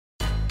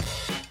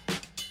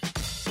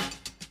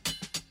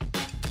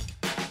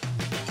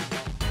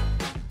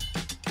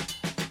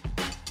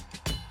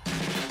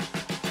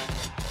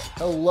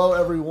Hello,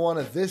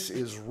 everyone. This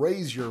is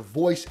Raise Your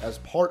Voice as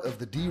part of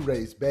the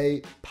D-Rays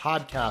Bay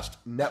podcast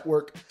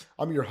network.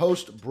 I'm your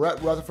host,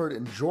 Brett Rutherford,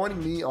 and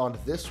joining me on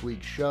this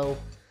week's show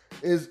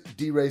is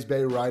D-Rays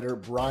Bay writer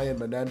Brian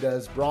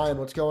Menendez. Brian,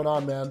 what's going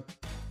on, man?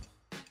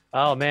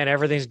 Oh, man,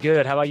 everything's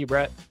good. How about you,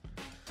 Brett?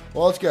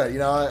 Well, it's good. You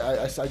know,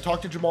 I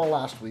talked to Jamal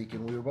last week,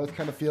 and we were both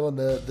kind of feeling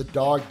the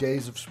dog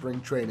days of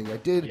spring training. I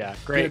did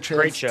great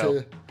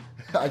show.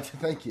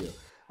 Thank you.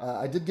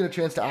 I did get a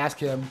chance to ask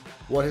him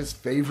what his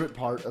favorite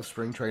part of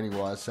spring training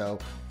was. So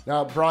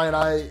now, Brian,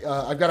 I've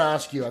got to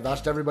ask you. I've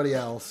asked everybody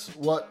else.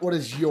 What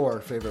is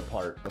your favorite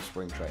part of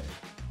spring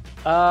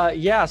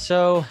training?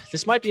 So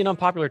this might be an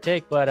unpopular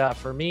take, but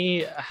for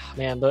me,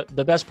 man,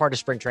 the best part of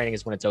spring training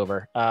is when it's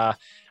over. I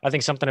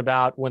think something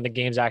about when the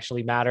games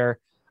actually matter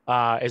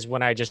is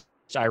when I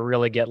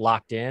really get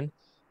locked in.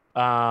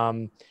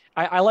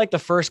 I like the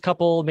first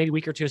couple, maybe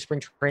week or two of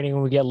spring training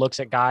when we get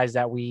looks at guys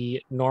that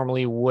we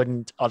normally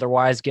wouldn't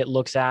otherwise get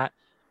looks at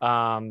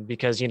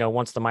because, you know,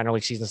 once the minor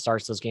league season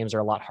starts, those games are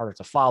a lot harder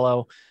to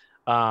follow.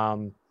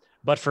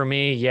 But for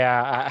me,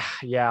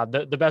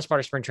 the best part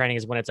of spring training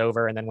is when it's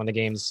over and then when the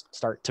games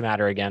start to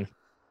matter again.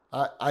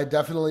 I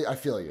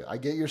feel you. I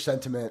get your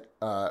sentiment.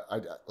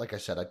 Like I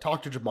said, I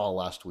talked to Jamal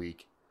last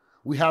week.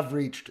 We have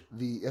reached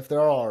if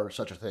there are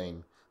such a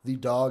thing, the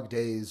dog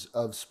days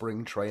of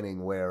spring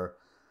training where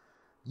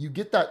you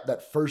get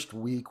that first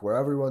week where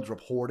everyone's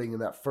reporting in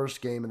that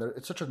first game, and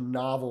it's such a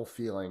novel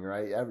feeling,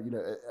 right?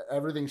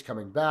 Everything's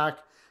coming back.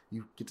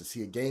 You get to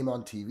see a game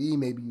on TV.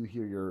 Maybe you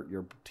hear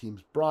your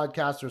team's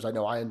broadcasters. I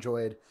know I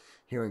enjoyed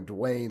hearing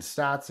Dwayne's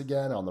stats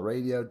again on the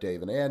radio,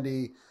 Dave and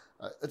Andy.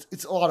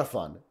 It's a lot of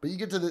fun. But you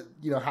get to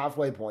the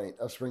halfway point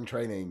of spring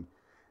training,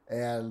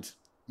 and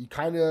you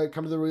kind of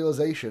come to the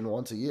realization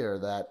once a year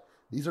that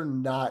these are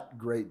not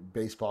great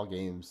baseball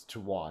games to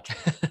watch.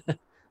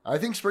 I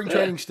think spring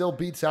training still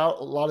beats out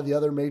a lot of the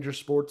other major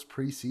sports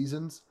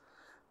preseasons.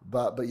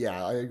 But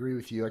yeah, I agree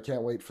with you. I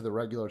can't wait for the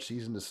regular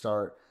season to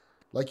start.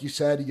 Like you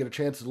said, you get a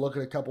chance to look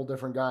at a couple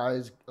different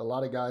guys. A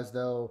lot of guys,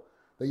 though,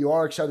 that you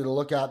are excited to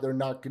look at, they're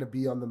not going to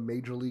be on the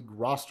major league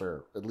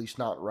roster, at least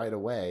not right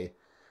away.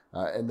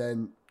 And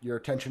then your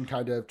attention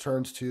kind of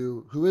turns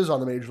to who is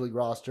on the major league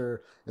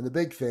roster. And the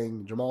big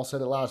thing, Jamal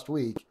said it last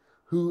week,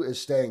 who is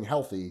staying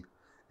healthy.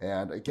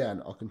 And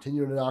again, I'll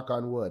continue to knock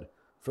on wood.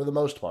 For the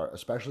most part,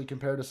 especially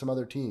compared to some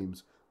other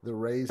teams, the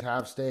Rays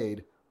have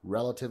stayed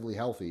relatively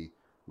healthy.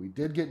 We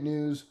did get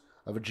news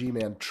of a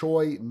Ji-Man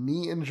Choi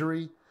knee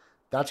injury.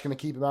 That's going to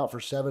keep him out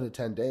for 7 to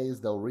 10 days.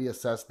 They'll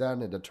reassess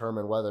then and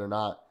determine whether or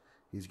not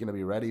he's going to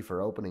be ready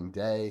for opening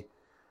day.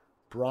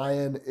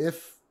 Brian,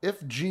 if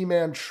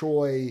Ji-Man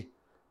Choi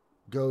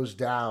goes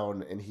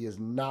down and he is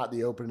not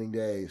the opening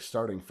day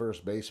starting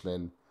first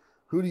baseman,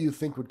 who do you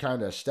think would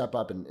kind of step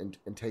up and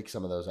take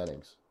some of those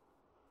innings?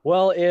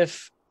 Well,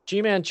 if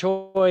Ji-Man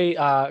Choi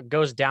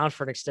goes down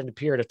for an extended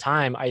period of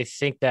time, I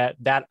think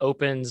that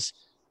opens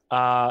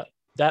up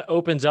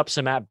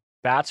some at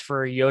bats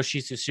for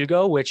Yoshi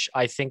Tsutsugo, which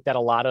I think that a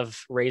lot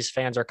of Rays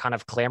fans are kind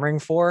of clamoring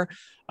for.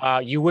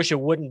 You wish it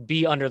wouldn't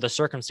be under the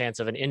circumstance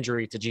of an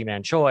injury to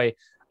Ji-Man Choi,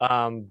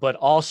 but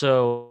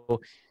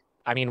also,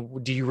 I mean,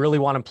 do you really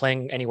want him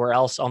playing anywhere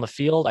else on the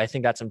field? I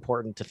think that's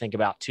important to think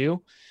about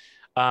too.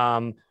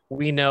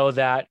 We know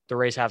that the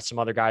Rays have some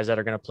other guys that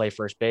are going to play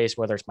first base,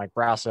 whether it's Mike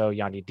Brasso,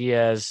 Yandy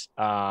Diaz.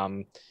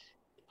 I'm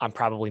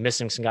probably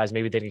missing some guys.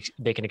 Maybe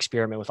they can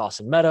experiment with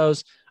Austin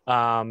Meadows.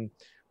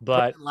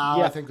 But Lau,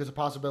 yeah, I think is a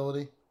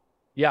possibility.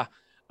 Yeah.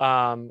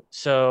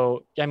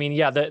 So, I mean,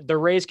 yeah, the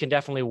Rays can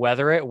definitely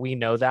weather it. We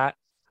know that.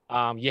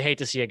 You hate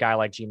to see a guy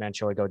like Ji-Man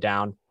Choi go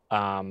down.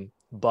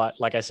 But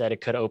like I said, it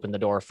could open the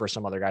door for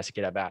some other guys to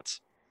get at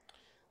bats.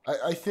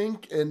 I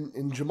think,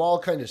 and Jamal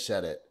kind of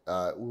said it,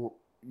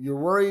 you're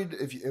worried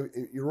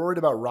you're worried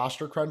about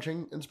roster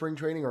crunching in spring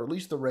training, or at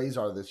least the Rays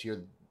are this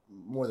year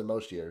more than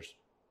most years.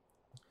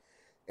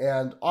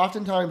 And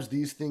oftentimes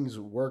these things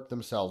work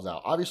themselves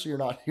out. Obviously,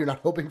 you're not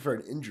hoping for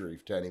an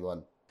injury to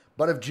anyone,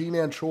 but if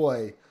Ji-Man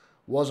Choi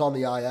was on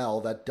the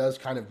IL, that does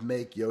kind of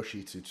make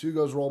Yoshi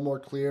Tsutsugo's role more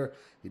clear.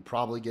 He'd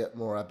probably get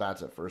more at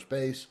bats at first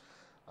base.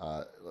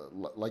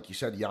 Like you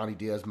said, Yandy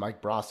Diaz,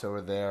 Mike Brasso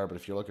are there, but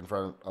if you're looking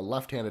for a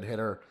left-handed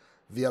hitter,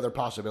 the other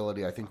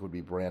possibility, I think, would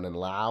be Brandon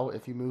Lau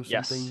if you move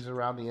some things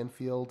around the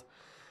infield.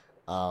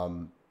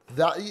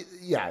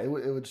 It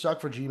would suck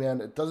for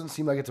G-Man. It doesn't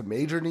seem like it's a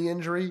major knee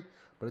injury,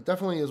 but it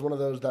definitely is one of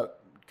those that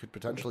could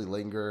potentially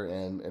linger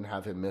and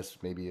have him miss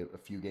maybe a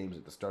few games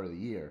at the start of the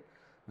year.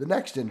 The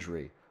next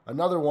injury,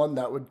 another one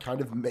that would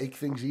kind of make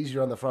things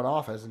easier on the front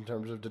office in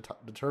terms of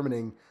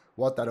determining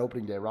what that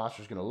opening day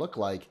roster is going to look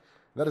like.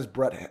 That is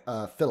Brett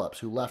Phillips,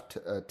 who left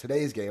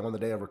today's game on the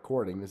day of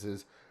recording. This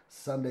is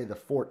Sunday the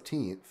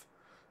 14th.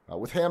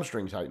 With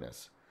hamstring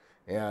tightness.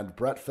 And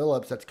Brett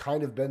Phillips, that's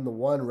kind of been the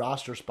one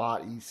roster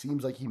spot. He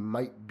seems like he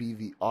might be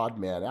the odd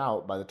man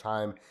out by the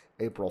time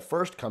April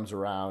 1st comes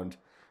around.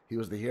 He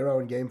was the hero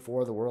in Game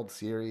 4 of the World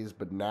Series,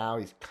 but now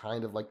he's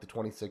kind of like the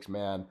 26th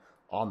man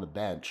on the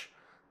bench.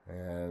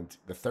 And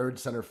the third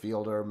center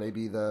fielder,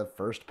 maybe the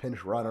first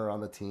pinch runner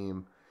on the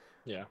team.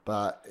 Yeah.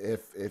 But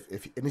if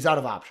and he's out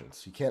of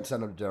options, you can't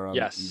send him to Durham.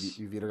 Yes.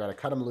 You've either got to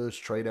cut him loose,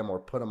 trade him, or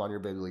put him on your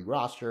big league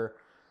roster.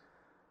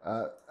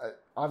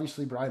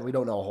 Obviously, Brian, we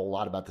don't know a whole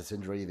lot about this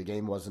injury. The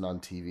game wasn't on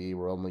TV.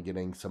 We're only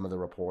getting some of the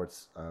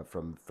reports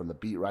from the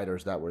beat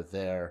writers that were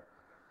there.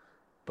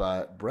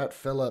 But Brett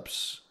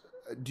Phillips,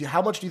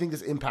 how much do you think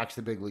this impacts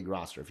the big league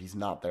roster if he's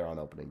not there on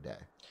opening day?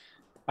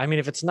 I mean,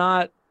 if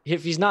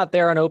he's not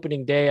there on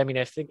opening day, I mean,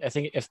 I think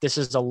if this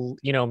is a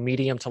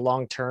medium to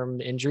long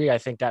term injury, I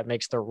think that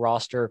makes the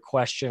roster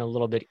question a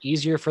little bit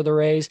easier for the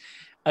Rays.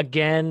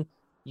 Again,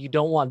 you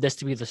don't want this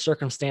to be the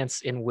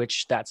circumstance in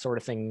which that sort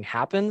of thing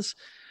happens.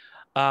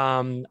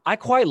 I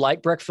quite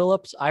like Brett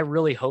Phillips. I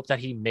really hope that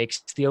he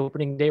makes the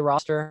opening day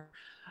roster.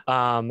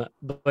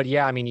 But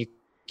yeah, I mean, you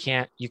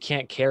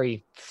can't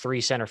carry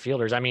 3 center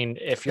fielders. I mean,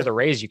 if you're the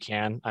Rays, you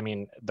can. I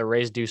mean, the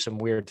Rays do some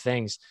weird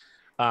things.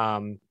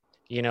 And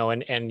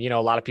a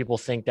lot of people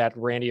think that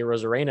Randy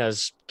Arozarena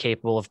is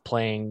capable of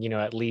playing,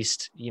 at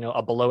least,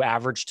 a below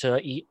average to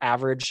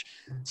average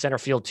center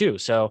field too.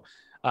 So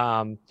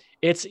in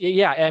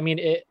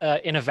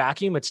a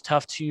vacuum, it's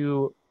tough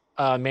to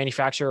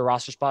manufacture a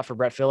roster spot for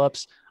Brett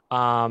Phillips.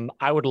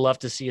 I would love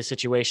to see a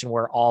situation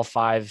where all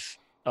 5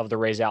 of the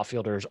Rays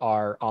outfielders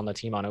are on the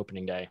team on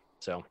opening day.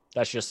 So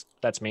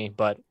that's me,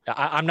 but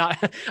I'm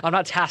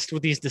not tasked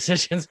with these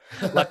decisions,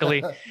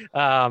 luckily.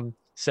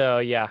 So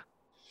yeah.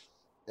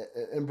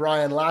 And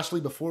Brian, lastly,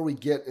 before we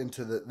get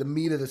into the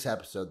meat of this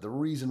episode, the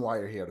reason why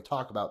you're here to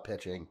talk about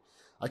pitching,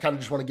 I kind of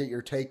just want to get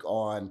your take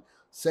on,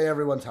 say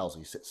everyone's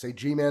healthy, say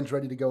G-Man's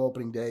ready to go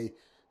opening day,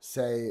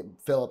 say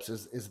Phillips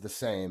is the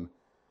same.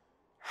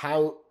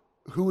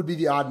 Who would be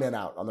the odd man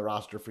out on the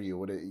roster for you?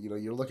 Would it,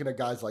 you're looking at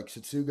guys like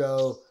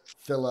Tsutsugo,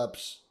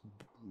 Phillips,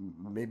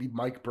 maybe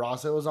Mike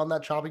Brasso is on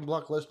that chopping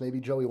block list, maybe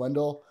Joey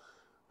Wendell.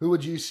 Who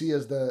would you see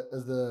as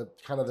the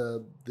kind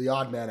of the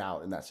odd man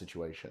out in that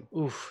situation?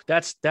 Oof,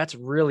 that's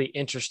really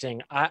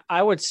interesting.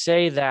 I would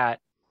say that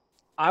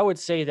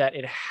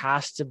it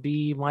has to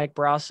be Mike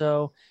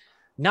Brasso,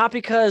 not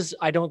because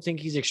I don't think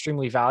he's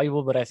extremely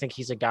valuable, but I think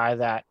he's a guy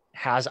that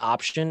has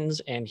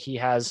options and he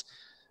has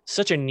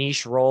such a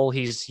niche role.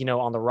 He's,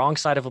 on the wrong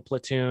side of a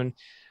platoon.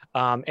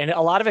 And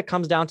a lot of it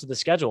comes down to the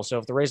schedule. So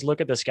if the Rays look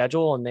at the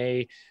schedule and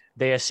they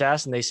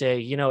assess and they say,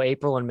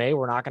 April and May,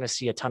 we're not going to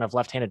see a ton of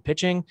left-handed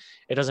pitching.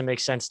 It doesn't make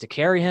sense to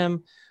carry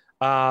him.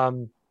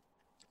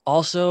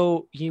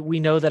 Also, we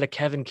know that a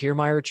Kevin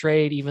Kiermaier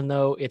trade, even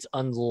though it's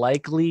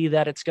unlikely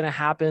that it's going to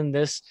happen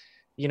this,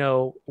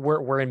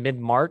 we're in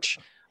mid-March,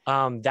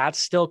 that's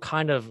still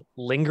kind of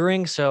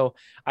lingering. So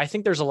I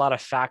think there's a lot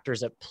of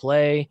factors at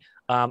play.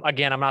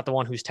 Again, I'm not the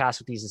one who's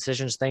tasked with these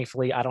decisions.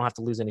 Thankfully, I don't have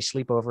to lose any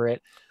sleep over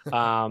it.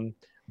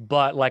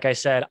 But like I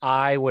said,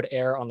 I would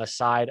err on the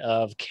side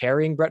of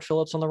carrying Brett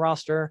Phillips on the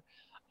roster.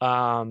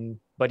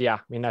 But yeah,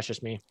 I mean, that's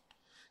just me.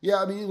 Yeah,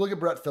 I mean, you look at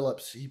Brett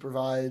Phillips, he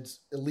provides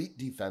elite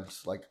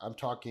defense. Like I'm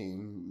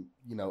talking,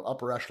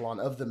 upper echelon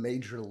of the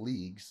major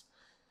leagues.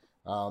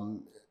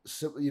 And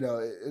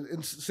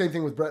same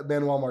thing with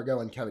Manuel Margot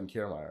and Kevin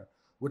Kiermaier,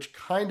 which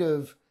kind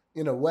of,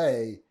 in a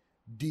way,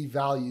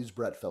 devalues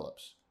Brett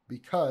Phillips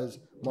because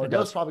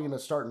Margot's probably going to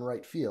start in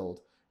right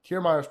field.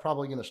 Kiermaier's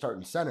probably going to start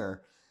in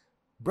center.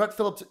 Brett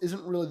Phillips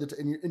isn't really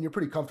and you're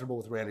pretty comfortable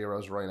with Randy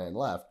Arozarena in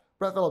left.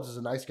 Brett Phillips is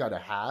a nice guy to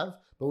have,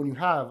 but when you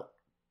have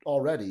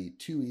already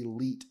 2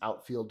 elite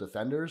outfield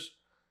defenders,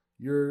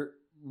 you're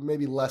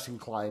maybe less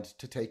inclined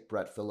to take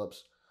Brett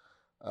Phillips.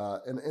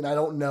 And I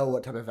don't know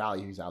what type of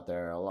value he's out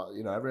there.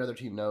 Every other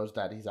team knows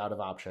that he's out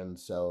of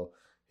options, so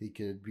he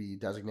could be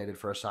designated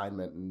for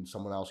assignment and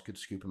someone else could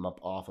scoop him up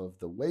off of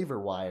the waiver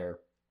wire.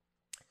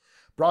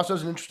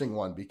 Brasso's an interesting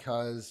one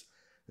because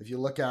if you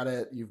look at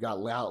it, you've got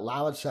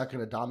Lau at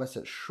second, Adames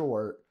at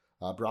short.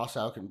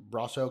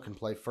 Brasso can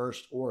play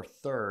first or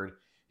third.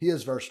 He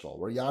is versatile,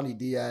 where Yandy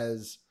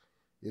Diaz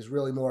is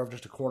really more of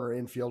just a corner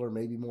infielder,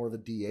 maybe more of a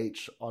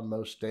DH on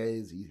most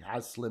days. He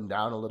has slimmed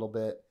down a little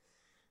bit.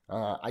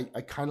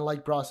 I kind of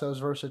like Brasso's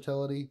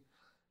versatility,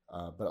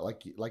 but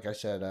like I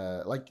said,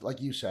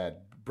 like you said,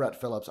 Brett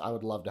Phillips, I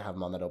would love to have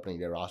him on that opening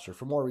day roster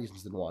for more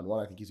reasons than one.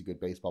 One, I think he's a good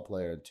baseball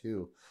player, and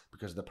 2,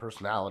 because of the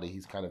personality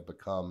he's kind of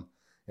become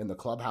in the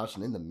clubhouse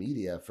and in the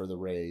media for the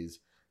Rays,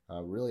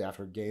 really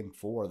after Game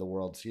 4 of the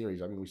World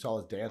Series. I mean, we saw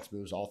his dance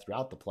moves all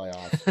throughout the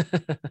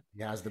playoffs.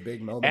 He has the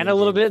big moment. And a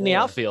little bit in the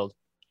outfield.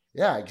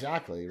 Yeah,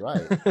 exactly.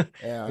 Right.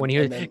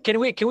 Can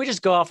we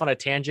just go off on a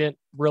tangent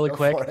really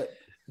quick?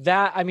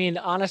 That, I mean,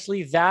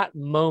 honestly, that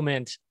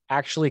moment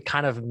actually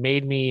kind of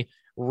made me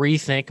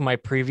rethink my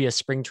previous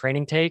spring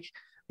training take,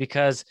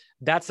 because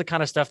that's the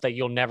kind of stuff that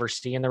you'll never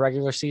see in the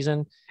regular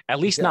season, at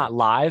least not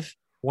live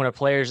when a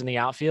player's in the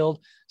outfield.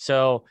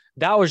 So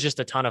that was just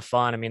a ton of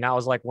fun. I mean, that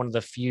was like one of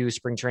the few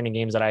spring training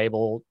games that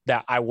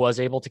I was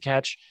able to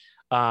catch.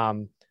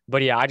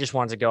 But yeah, I just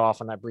wanted to go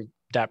off on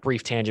that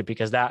brief tangent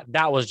because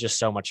that was just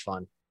so much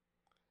fun.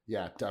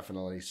 Yeah,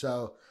 definitely.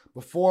 So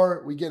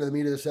before we get into the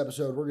meat of this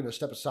episode, we're going to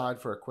step aside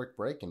for a quick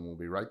break and we'll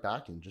be right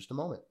back in just a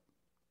moment.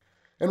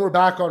 And we're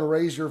back on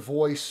Raise Your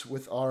Voice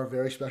with our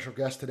very special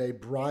guest today,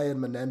 Brian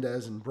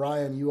Menendez. And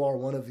Brian, you are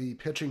one of the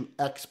pitching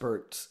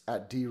experts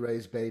at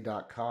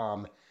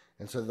draysbay.com.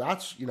 And so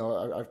that's,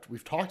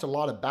 we've talked a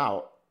lot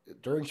about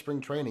during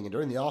spring training and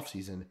during the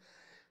offseason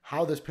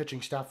how this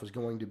pitching staff was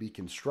going to be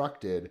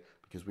constructed,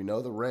 because we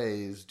know the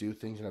Rays do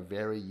things in a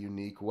very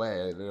unique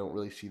way. They don't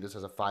really see this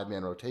as a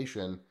 5-man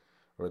rotation,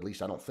 or at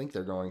least I don't think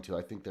they're going to.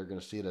 I think they're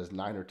going to see it as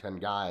 9 or 10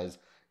 guys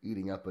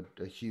eating up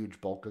a huge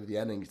bulk of the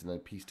innings and then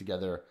piece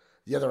together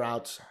the other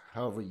outs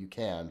however you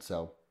can.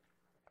 So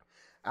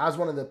as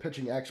one of the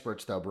pitching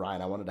experts, though, Brian,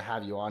 I wanted to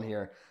have you on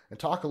here and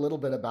talk a little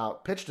bit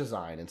about pitch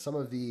design and some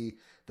of the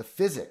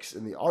physics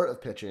and the art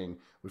of pitching.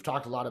 We've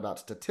talked a lot about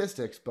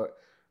statistics, but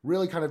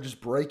really kind of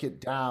just break it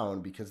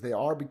down, because they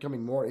are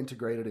becoming more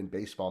integrated in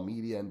baseball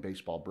media and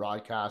baseball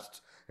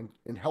broadcasts,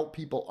 and help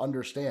people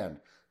understand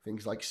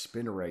things like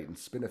spin rate and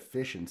spin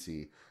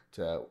efficiency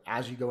to,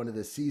 as you go into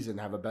this season,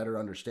 have a better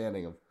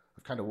understanding of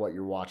kind of what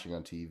you're watching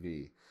on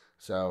TV.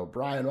 So,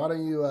 Brian, why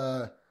don't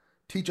you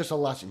teach us a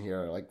lesson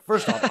here? Like,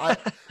 first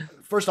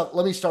off,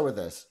 let me start with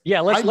this. Yeah,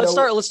 let's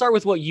start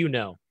with what you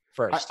know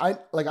first.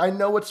 I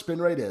know what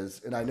spin rate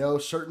is, and I know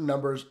certain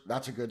numbers.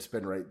 That's a good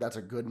spin rate. That's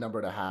a good number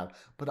to have.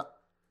 But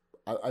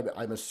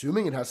I'm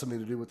assuming it has something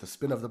to do with the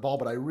spin of the ball,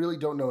 but I really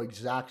don't know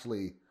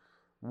exactly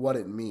what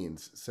it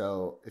means.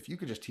 So, if you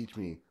could just teach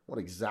me what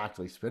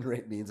exactly spin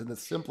rate means in the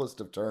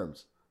simplest of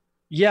terms.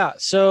 Yeah.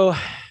 So.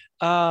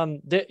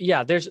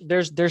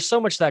 There's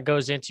so much that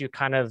goes into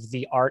kind of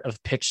the art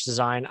of pitch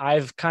design.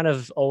 I've kind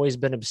of always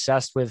been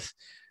obsessed with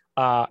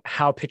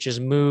how pitches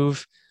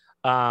move.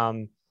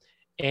 And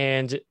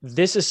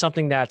this is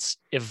something that's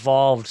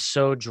evolved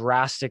so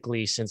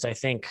drastically since, I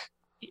think,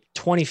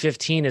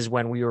 2015 is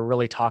when we were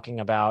really talking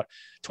about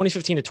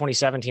 2015 to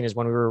 2017 is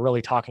when we were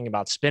really talking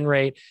about spin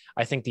rate.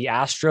 I think the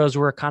Astros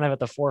were kind of at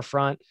the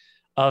forefront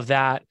of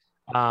that.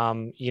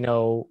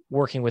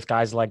 Working with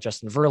guys like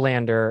Justin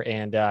Verlander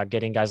and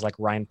getting guys like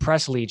Ryan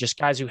Presley, just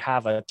guys who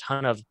have a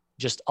ton of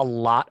just a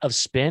lot of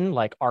spin,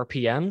 like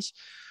RPMs.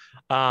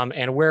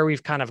 And where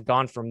we've kind of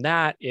gone from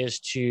that is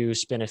to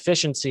spin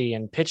efficiency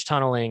and pitch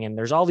tunneling. And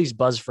there's all these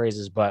buzz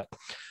phrases, but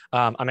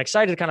I'm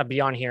excited to kind of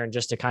be on here and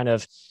just to kind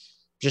of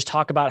just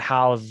talk about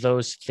how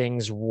those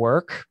things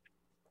work,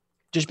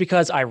 just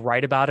because I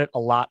write about it a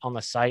lot on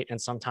the site. And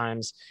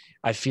sometimes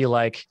I feel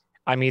like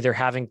I'm either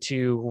having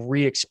to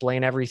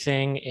re-explain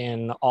everything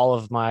in all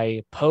of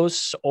my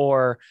posts,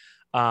 or,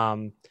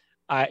 I'm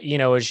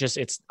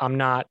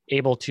not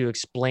able to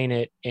explain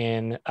it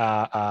in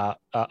a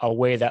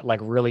way that like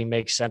really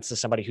makes sense to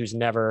somebody who's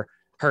never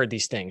heard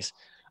these things.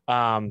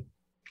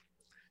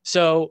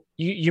 So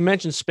you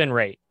mentioned spin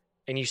rate,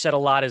 and you said a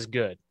lot is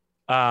good.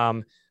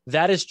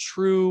 That is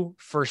true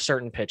for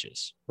certain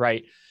pitches,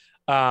 right?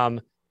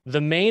 The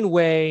main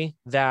way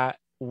that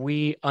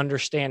we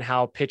understand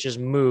how pitches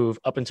move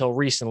up until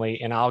recently,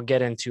 and I'll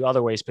get into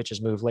other ways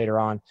pitches move later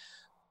on,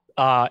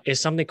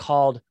 is something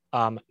called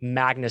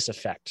Magnus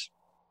effect,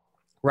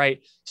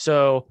 right?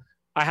 So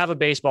I have a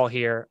baseball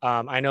here.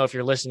 I know if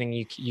you're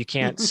listening, you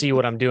can't see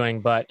what I'm doing,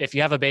 but if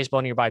you have a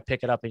baseball nearby,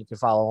 pick it up and you can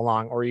follow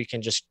along, or you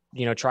can just,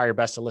 try your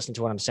best to listen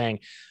to what I'm saying.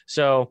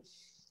 So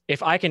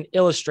if I can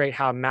illustrate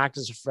how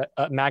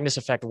Magnus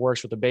effect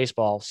works with the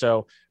baseball.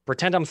 So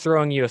pretend I'm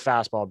throwing you a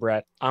fastball,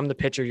 Brett. I'm the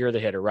pitcher, you're the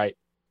hitter, right?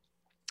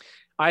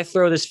 I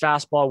throw this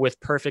fastball with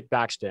perfect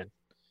backspin,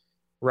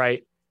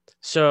 right?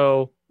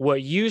 So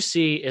what you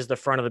see is the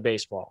front of the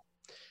baseball.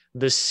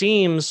 The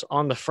seams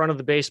on the front of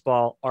the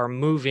baseball are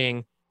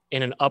moving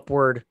in an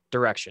upward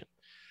direction.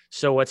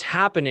 So what's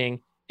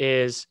happening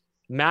is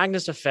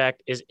Magnus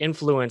effect is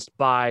influenced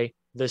by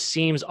the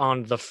seams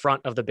on the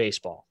front of the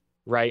baseball,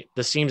 right?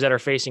 The seams that are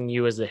facing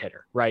you as the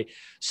hitter, right?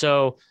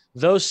 So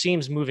those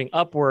seams moving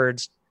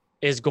upwards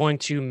is going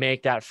to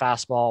make that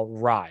fastball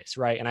rise,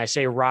 right? And I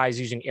say rise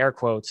using air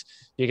quotes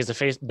because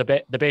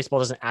the baseball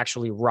doesn't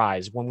actually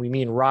rise. When we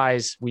mean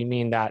rise, we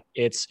mean that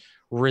it's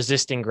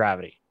resisting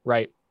gravity,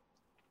 right?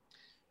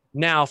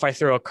 Now, if I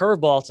throw a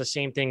curveball, it's the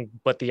same thing,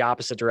 but the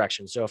opposite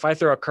direction. So if I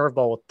throw a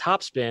curveball with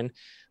topspin,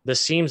 the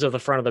seams of the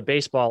front of the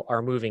baseball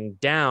are moving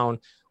down,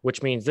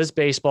 which means this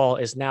baseball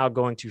is now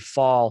going to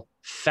fall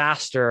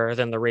faster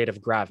than the rate of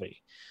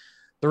gravity.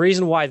 The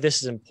reason why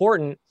this is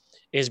important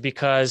is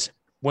because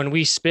when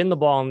we spin the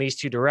ball in these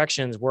two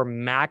directions, we're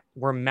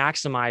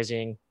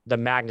maximizing the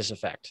Magnus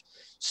effect.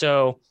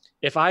 So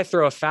if I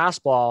throw a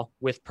fastball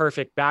with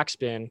perfect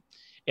backspin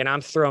and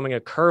I'm throwing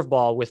a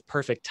curveball with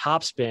perfect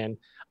topspin,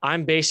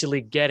 I'm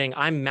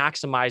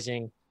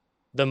maximizing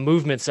the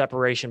movement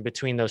separation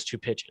between those two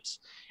pitches.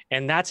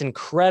 And that's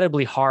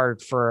incredibly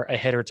hard for a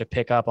hitter to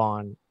pick up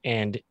on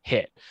and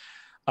hit.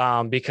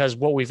 Because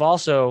what we've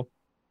also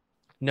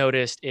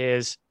noticed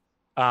is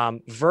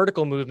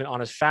vertical movement on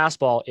his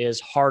fastball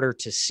is harder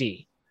to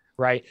see,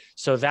 right?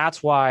 So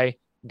that's why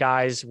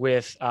guys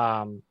with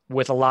a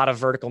lot of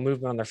vertical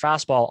movement on their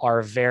fastball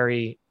are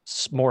very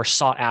more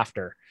sought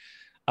after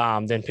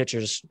than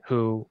pitchers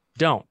who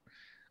don't,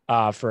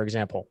 for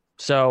example.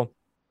 So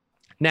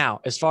now,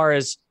 as far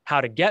as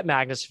how to get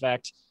Magnus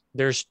effect,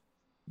 there's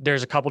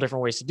there's a couple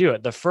different ways to do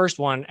it. The first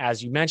one,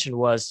 as you mentioned,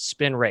 was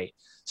spin rate.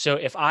 So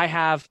if I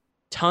have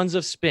tons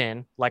of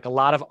spin, like a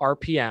lot of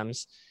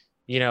RPMs,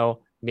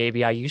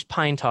 maybe I use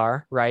pine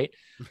tar, right?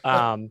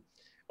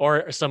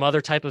 Or some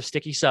other type of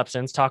sticky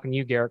substance, talking to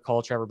you, Garrett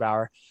Cole, Trevor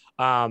Bauer.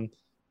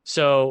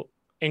 So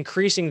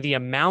increasing the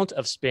amount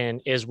of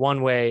spin is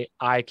one way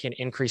I can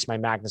increase my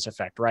Magnus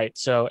effect, right?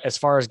 So as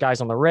far as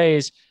guys on the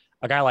Rays,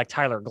 a guy like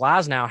Tyler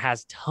Glasnow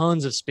has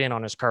tons of spin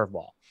on his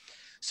curveball.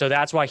 So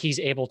that's why he's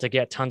able to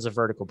get tons of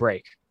vertical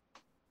break.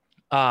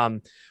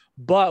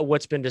 But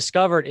what's been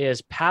discovered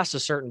is past a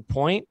certain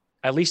point,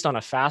 at least on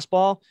a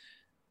fastball,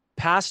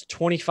 past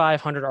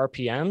 2,500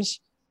 RPMs,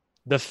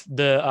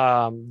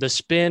 the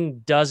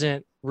spin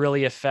doesn't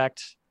really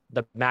affect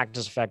the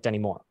Magnus effect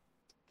anymore,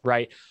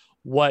 right?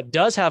 What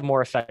does have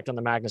more effect on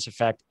the Magnus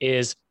effect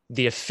is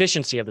the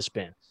efficiency of the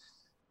spin.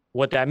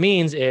 What that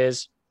means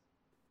is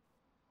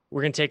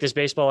we're going to take this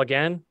baseball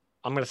again.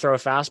 I'm going to throw a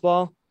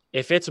fastball.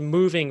 If it's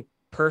moving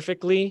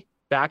perfectly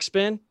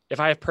backspin,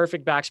 if I have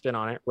perfect backspin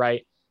on it,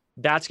 right,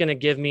 that's going to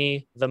give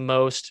me the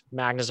most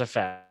Magnus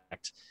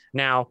effect.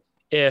 Now,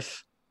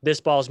 if this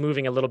ball is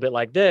moving a little bit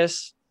like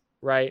this,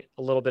 right,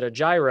 a little bit of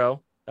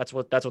gyro, that's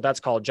what that's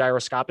called,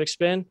 gyroscopic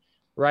spin,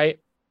 right,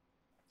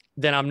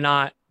 then I'm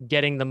not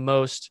getting the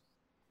most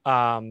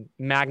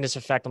Magnus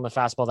effect on the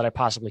fastball that I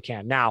possibly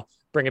can. Now,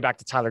 bring it back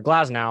to Tyler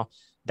Glasnow.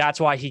 That's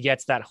why he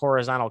gets that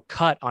horizontal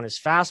cut on his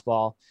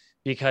fastball,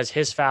 because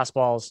his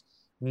fastball's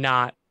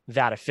not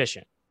that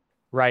efficient,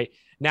 right?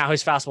 Now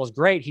his fastball is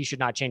great. He should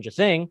not change a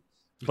thing,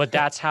 but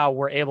that's how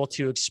we're able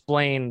to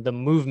explain the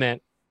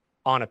movement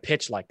on a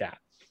pitch like that.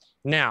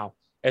 Now,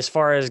 as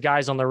far as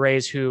guys on the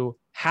Rays who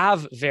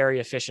have very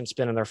efficient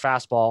spin in their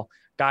fastball,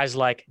 guys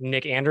like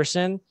Nick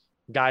Anderson,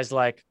 guys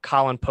like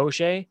Colin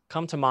Poche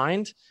come to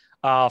mind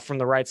from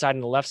the right side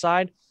and the left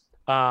side.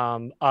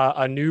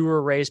 A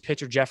newer Rays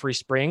pitcher, Jeffrey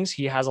Springs,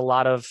 he has a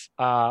lot of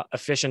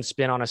efficient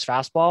spin on his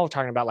fastball. We're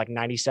talking about like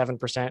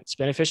 97%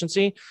 spin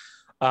efficiency.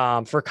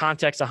 For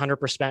context,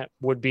 100%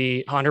 would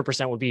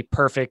be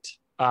perfect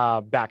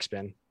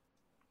backspin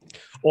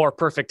or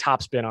perfect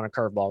topspin on a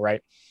curveball,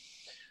 right?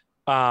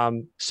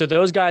 So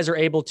those guys are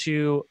able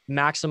to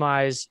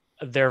maximize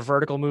their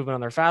vertical movement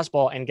on their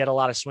fastball and get a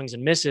lot of swings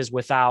and misses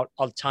without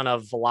a ton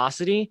of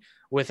velocity,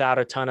 without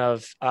a ton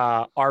of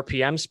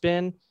RPM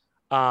spin.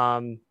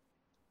 And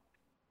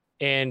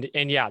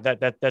yeah,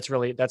 that's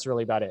really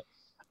about it.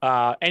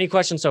 Any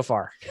questions so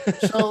far?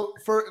 So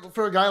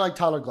for a guy like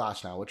Tyler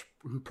Glasnow,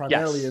 who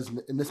primarily is,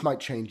 and this might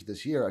change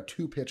this year, a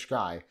 2-pitch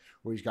guy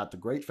where he's got the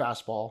great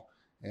fastball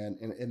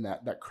and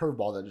that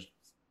curveball that just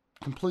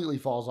completely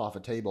falls off a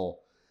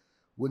table.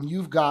 When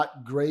you've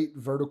got great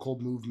vertical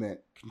movement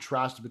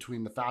contrasted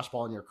between the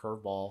fastball and your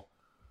curveball,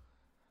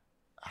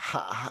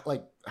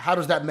 how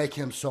does that make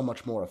him so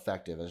much more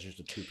effective as just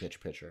a 2-pitch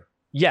pitcher?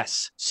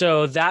 Yes.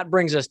 So that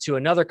brings us to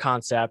another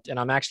concept. And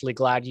I'm actually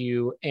glad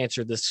you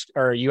answered this,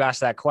 or you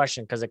asked that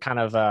question, because it kind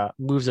of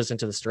moves us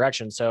into this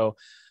direction. So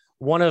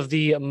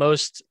the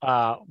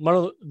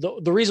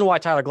reason why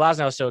Tyler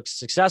Glasnow is so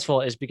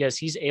successful is because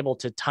he's able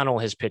to tunnel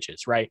his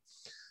pitches, right?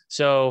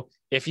 So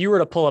if you were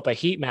to pull up a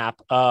heat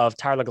map of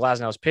Tyler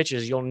Glasnow's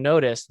pitches, you'll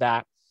notice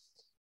that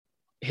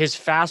his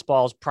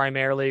fastballs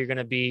primarily are going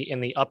to be in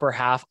the upper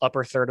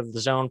third of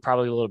the zone,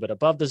 probably a little bit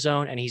above the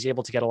zone, and he's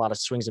able to get a lot of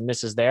swings and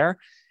misses there.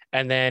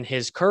 And then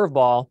his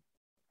curveball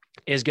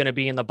is going to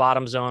be in the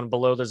bottom zone,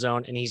 below the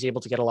zone, and he's able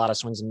to get a lot of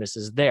swings and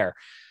misses there.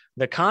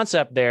 The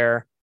concept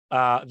there,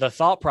 the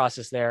thought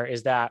process there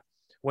is that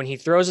when he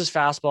throws his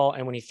fastball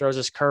and when he throws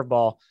his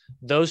curveball,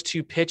 those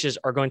two pitches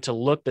are going to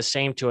look the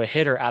same to a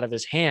hitter out of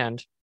his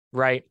hand,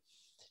 right?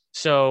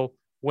 So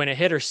when a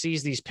hitter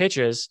sees these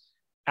pitches,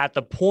 at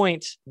the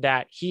point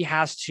that he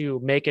has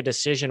to make a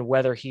decision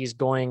whether he's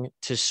going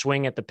to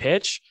swing at the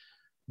pitch,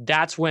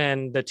 that's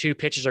when the two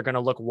pitches are going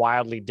to look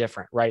wildly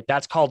different, right?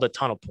 That's called the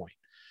tunnel point.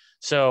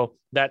 So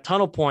that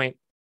tunnel point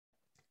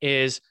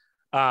is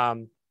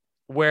where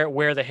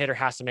the hitter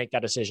has to make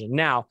that decision.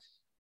 Now,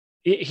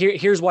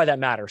 here's why that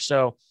matters.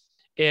 So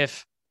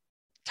if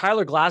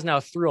Tyler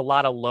Glasnow threw a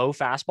lot of low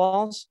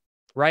fastballs,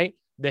 right,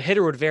 the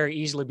hitter would very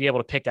easily be able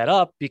to pick that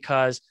up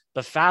because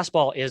the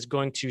fastball is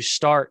going to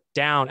start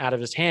down out of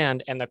his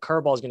hand and the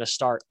curveball is going to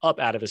start up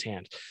out of his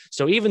hand.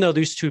 So even though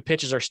these two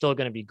pitches are still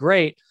going to be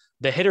great,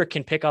 the hitter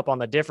can pick up on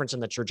the difference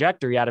in the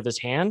trajectory out of his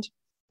hand,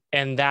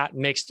 and that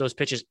makes those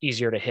pitches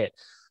easier to hit.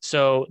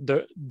 So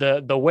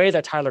the way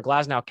that Tyler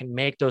Glasnow can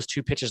make those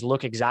two pitches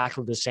look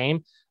exactly the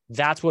same,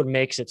 that's what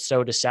makes it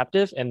so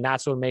deceptive, and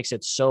that's what makes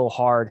it so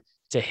hard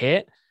to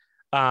hit.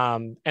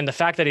 And the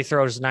fact that he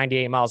throws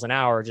 98 miles an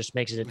hour just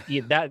makes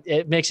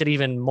it makes it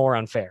even more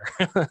unfair.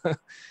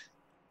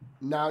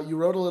 Now, you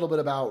wrote a little bit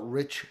about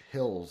Rich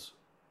Hill's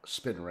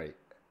spin rate.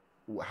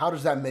 How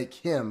does that make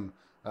him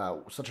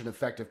such an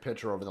effective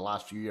pitcher over the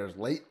last few years,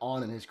 late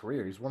on in his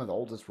career? He's one of the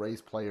oldest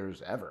Rays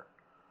players ever.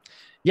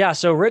 Yeah,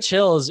 so Rich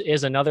Hill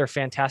is another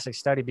fantastic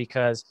study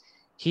because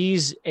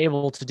he's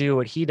able to do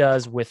what he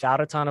does without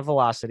a ton of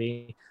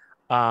velocity.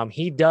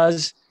 He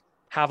does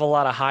have a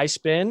lot of high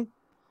spin,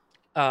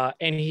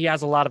 and he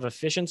has a lot of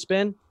efficient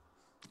spin.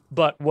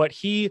 But what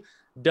he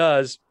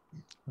does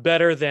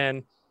better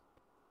than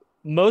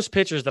most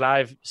pitchers that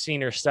I've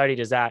seen or studied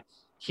is that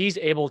he's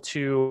able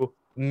to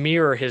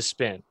mirror his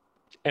spin.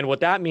 And what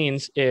that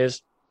means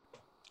is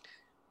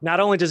not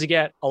only does he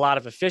get a lot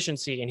of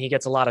efficiency and he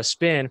gets a lot of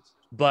spin,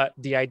 but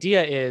the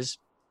idea is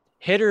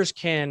hitters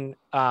can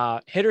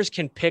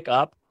pick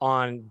up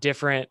on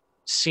different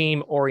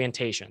seam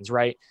orientations,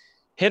 right?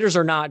 Hitters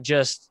are not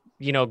just,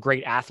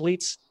 great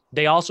athletes.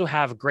 They also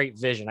have great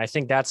vision. I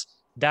think that's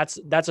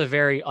a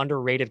very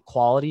underrated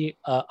quality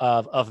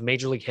of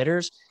major league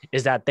hitters,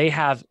 is that they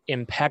have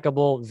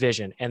impeccable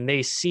vision and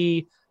they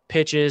see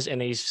pitches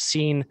and they've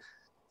seen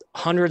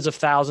hundreds of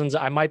thousands.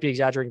 I might be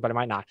exaggerating, but I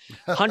might not.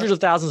 Hundreds of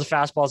thousands of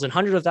fastballs and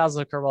hundreds of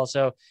thousands of curveballs.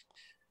 So,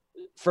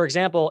 for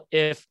example,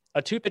 if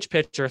a 2-pitch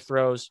pitcher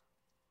throws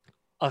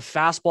a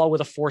fastball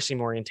with a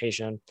 4-seam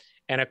orientation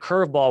and a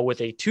curveball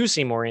with a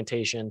 2-seam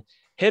orientation,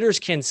 hitters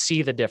can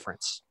see the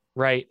difference,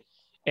 right?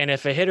 And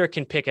if a hitter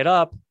can pick it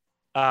up,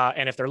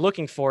 and if they're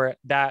looking for it,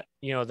 that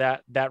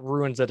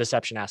ruins the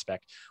deception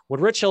aspect. What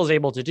Rich Hill is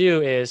able to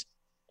do is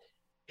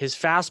his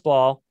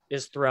fastball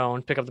is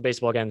thrown, pick up the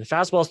baseball again. The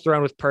fastball is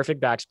thrown with perfect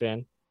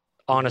backspin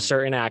on a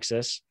certain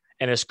axis,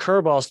 and his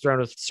curveball is thrown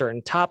with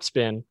certain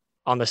topspin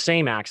on the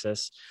same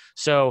axis.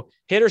 So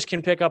hitters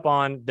can pick up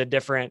on the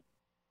different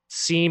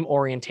seam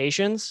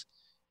orientations,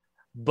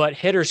 but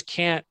hitters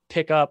can't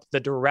pick up the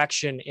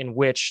direction in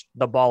which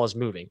the ball is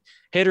moving.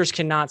 Hitters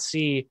cannot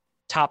see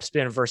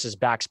topspin versus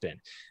backspin.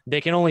 They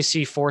can only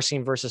see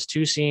 4-seam versus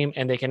 2-seam,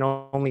 and they can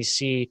only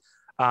see,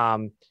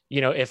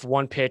 if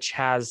one pitch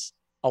has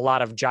a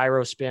lot of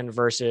gyro spin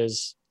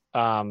versus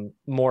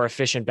more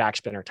efficient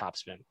backspin or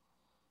topspin.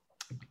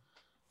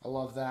 I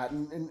love that.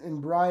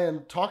 And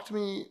Brian, talk to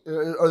me.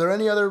 Are there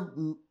any other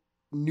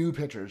new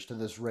pitchers to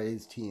this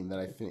Rays team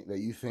that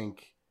you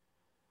think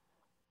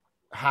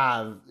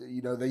have,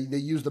 they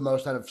use the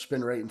most out of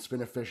spin rate and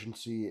spin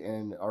efficiency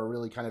and are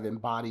really kind of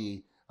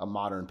embody a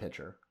modern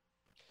pitcher?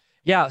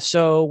 Yeah.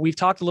 So we've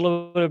talked a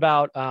little bit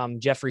about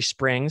Jeffrey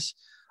Springs.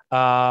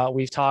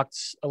 We've talked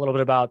a little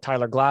bit about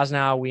Tyler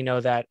Glasnow. We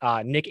know that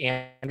Nick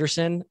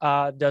Anderson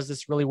does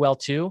this really well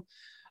too.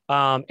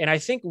 And I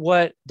think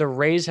what the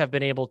Rays have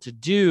been able to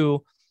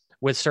do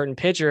with certain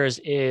pitchers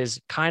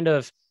is kind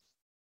of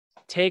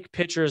take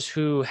pitchers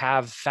who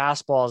have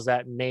fastballs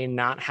that may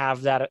not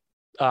have that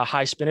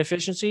high spin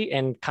efficiency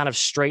and kind of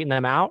straighten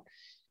them out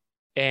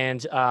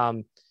and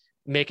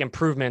make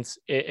improvements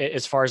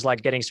as far as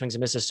like getting swings and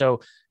misses.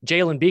 So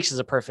Jalen Beeks is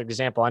a perfect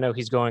example. I know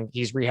he's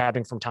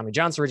rehabbing from Tommy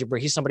John surgery, but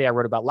he's somebody I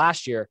wrote about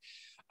last year.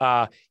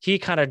 He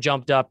kind of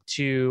jumped up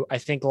to, I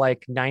think,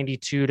 like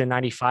 92 to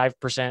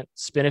 95%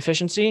 spin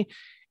efficiency.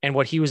 And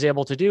what he was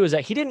able to do is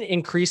that he didn't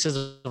increase his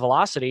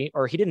velocity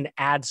or he didn't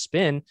add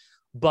spin,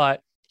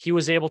 but he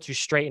was able to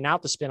straighten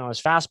out the spin on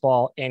his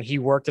fastball and he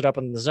worked it up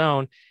in the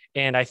zone.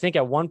 And I think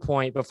at one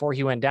point before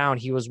he went down,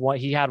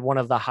 he had one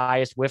of the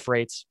highest whiff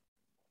rates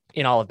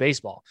in all of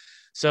baseball.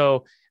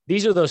 So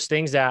these are those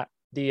things that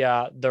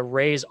the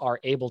Rays are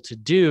able to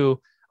do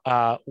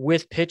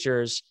with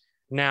pitchers.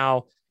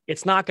 Now,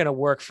 it's not going to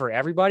work for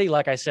everybody.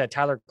 Like I said,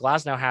 Tyler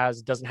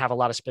Glasnow doesn't have a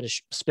lot of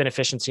spin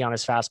efficiency on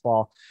his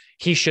fastball.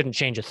 He shouldn't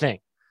change a thing,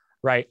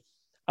 right?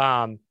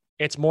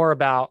 It's more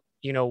about,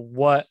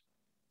 what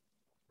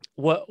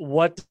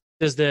result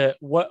does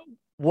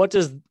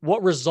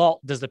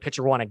the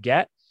pitcher want to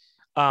get?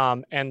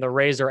 And the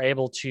Rays are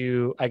able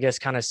to, I guess,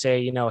 kind of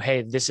say,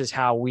 hey, this is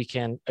how we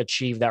can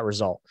achieve that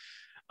result.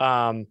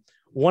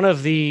 One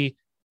of the,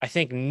 I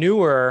think,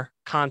 newer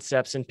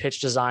concepts in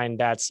pitch design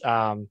that's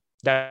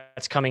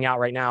coming out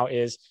right now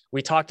is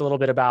we talked a little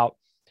bit about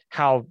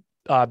how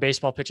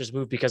baseball pitches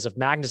move because of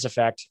Magnus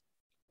effect.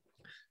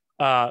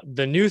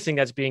 The new thing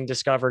that's being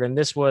discovered, and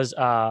this was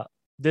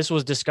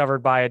discovered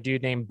by a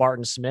dude named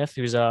Barton Smith,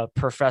 who's a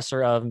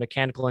professor of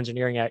mechanical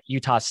engineering at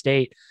Utah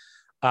State.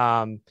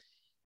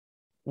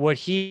 What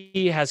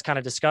he has kind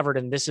of discovered,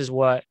 and this is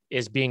what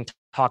is being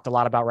talked a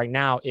lot about right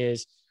now,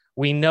 is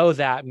we know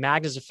that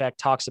Magnus effect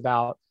talks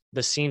about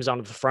the seams on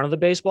the front of the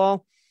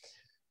baseball.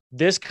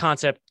 This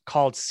concept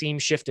called seam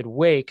shifted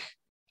wake,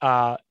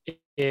 the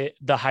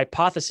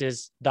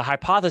hypothesis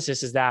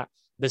is that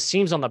the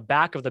seams on the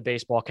back of the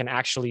baseball can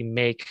actually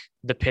make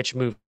the pitch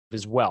move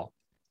as well,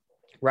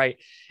 right?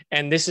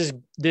 And this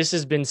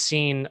has been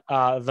seen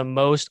the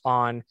most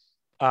on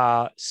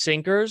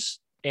sinkers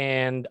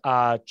and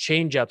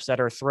changeups that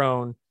are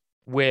thrown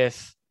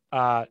with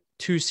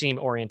 2-seam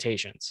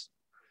orientations.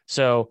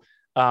 So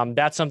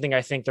that's something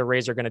I think the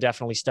Rays are going to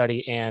definitely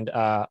study and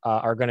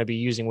are going to be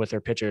using with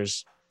their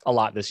pitchers a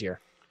lot this year.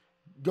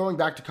 Going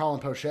back to Colin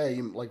Poche,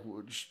 I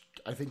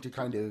think to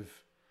kind of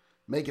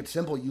make it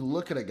simple, you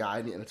look at a guy,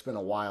 and it's been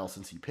a while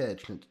since he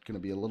pitched, and it's going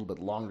to be a little bit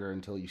longer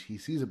until he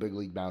sees a big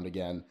league mound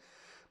again,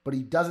 but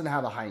he doesn't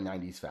have a high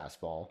 90s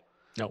fastball.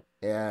 No.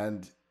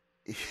 And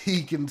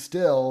he can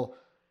still,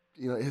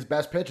 his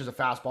best pitch is a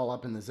fastball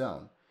up in the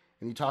zone.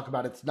 And you talk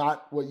about it's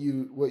not what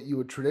you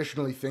would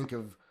traditionally think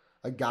of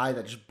a guy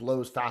that just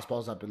blows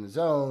fastballs up in the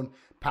zone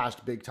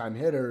past big time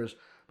hitters,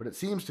 But it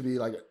seems to be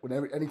like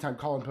anytime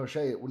Colin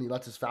Poche, when he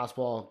lets his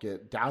fastball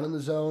get down in the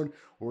zone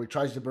or he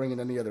tries to bring in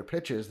any other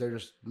pitches, they're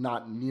just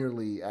not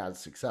nearly as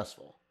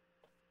successful.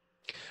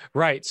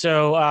 Right.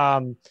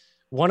 So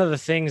one of the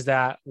things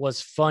that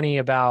was funny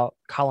about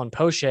Colin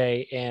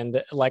Poche,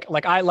 and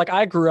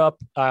I grew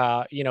up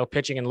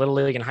pitching in Little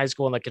League in high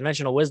school, and the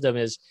conventional wisdom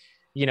is,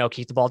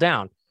 keep the ball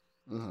down.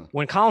 Mm-hmm.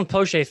 When Colin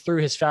Poche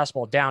threw his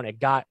fastball down, it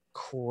got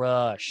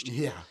crushed.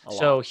 Yeah.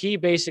 So he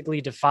basically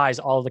defies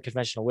all the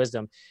conventional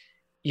wisdom.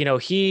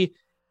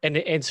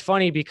 It's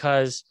funny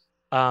because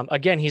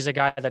again, he's a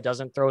guy that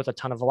doesn't throw with a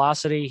ton of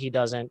velocity. He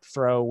doesn't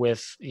throw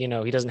with, he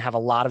doesn't have a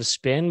lot of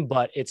spin,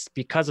 but it's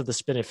because of the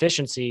spin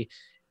efficiency,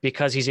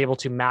 because he's able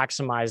to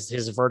maximize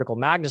his vertical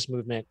Magnus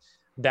movement,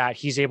 that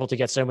he's able to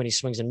get so many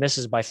swings and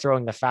misses by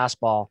throwing the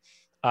fastball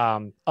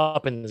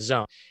up in the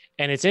zone.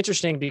 And it's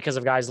interesting because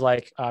of guys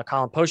like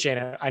Colin Poche,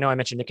 and I know I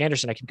mentioned Nick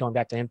Anderson. I keep going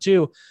back to him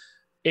too.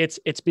 It's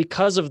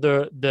because of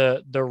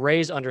the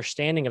Rays'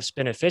 understanding of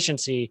spin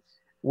efficiency,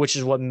 which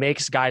is what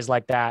makes guys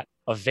like that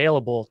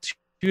available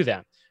to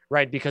them,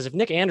 right? Because if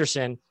Nick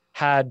Anderson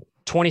had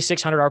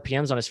 2,600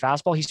 RPMs on his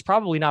fastball, he's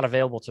probably not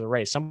available to the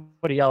Rays.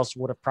 Somebody else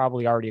would have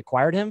probably already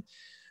acquired him.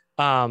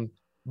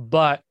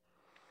 But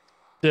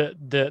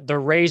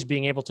the Rays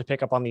being able to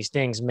pick up on these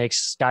things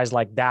makes guys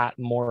like that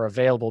more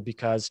available,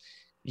 because,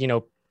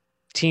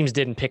 teams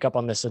didn't pick up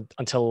on this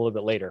until a little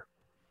bit later.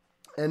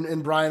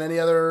 And Brian, any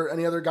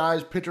other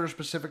guys, pitchers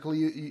specifically,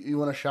 you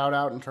want to shout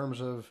out in terms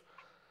of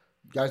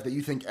guys that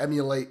you think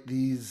emulate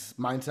these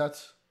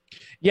mindsets?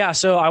 Yeah,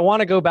 so I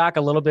want to go back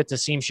a little bit to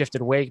seam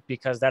shifted weight,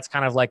 because that's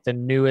kind of like the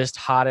newest,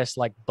 hottest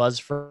like buzz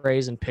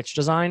phrase in pitch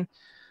design.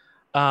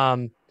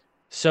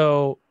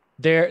 So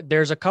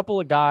there's a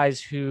couple of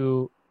guys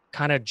who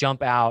kind of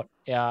jump out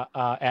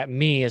at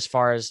me as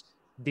far as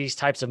these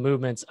types of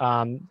movements.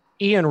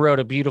 Ian wrote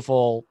a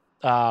beautiful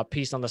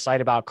piece on the site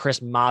about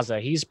Chris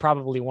Mazza. He's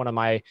probably one of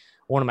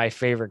my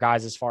favorite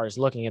guys as far as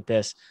looking at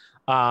this.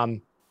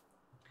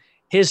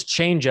 His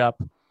changeup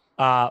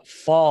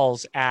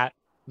falls at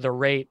the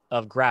rate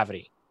of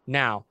gravity.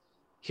 Now,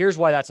 here's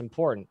why that's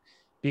important,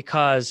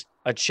 because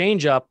a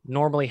changeup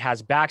normally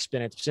has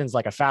backspin. It spins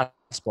like a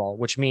fastball,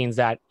 which means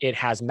that it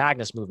has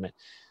Magnus movement.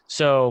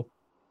 So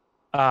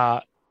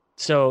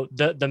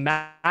the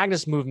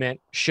Magnus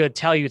movement should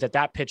tell you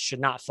that pitch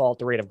should not fall at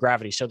the rate of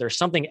gravity. So there's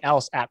something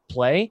else at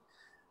play,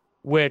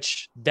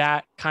 which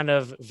that kind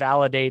of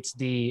validates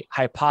the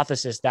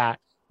hypothesis that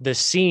the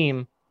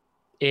seam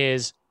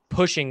is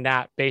pushing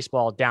that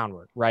baseball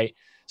downward, right?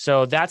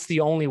 So that's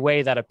the only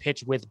way that a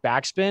pitch with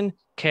backspin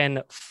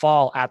can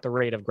fall at the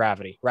rate of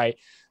gravity, right?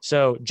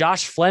 So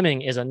Josh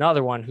Fleming is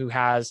another one who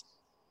has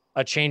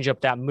a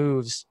changeup that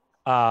moves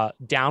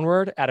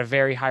downward at a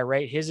very high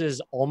rate. His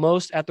is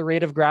almost at the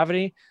rate of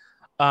gravity.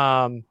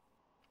 And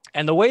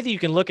the way that you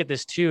can look at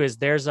this too is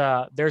there's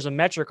a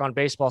metric on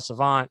Baseball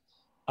Savant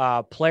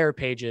player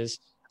pages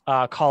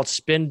called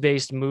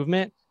spin-based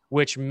movement,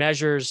 which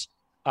measures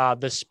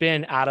the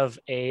spin out of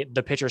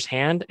the pitcher's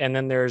hand. And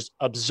then there's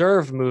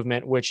observed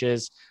movement, which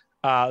is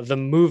the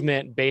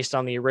movement based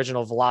on the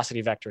original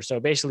velocity vector. So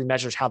it basically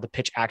measures how the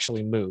pitch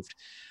actually moved.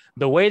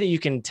 The way that you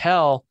can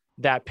tell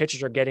that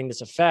pitchers are getting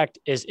this effect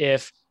is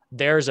if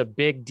there's a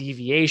big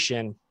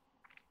deviation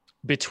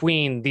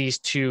between these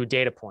two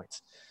data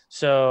points.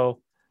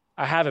 So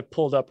I have it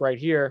pulled up right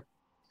here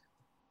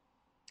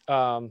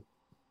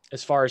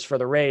as far as for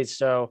the Rays.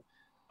 So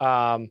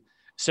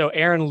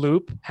Aaron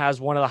Loop has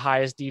one of the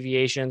highest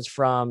deviations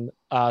from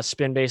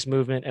spin-based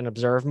movement and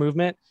observed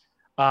movement.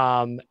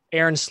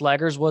 Aaron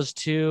Slegers was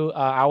too.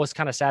 I was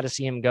kind of sad to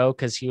see him go,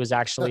 because he was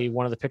actually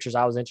one of the pitchers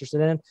I was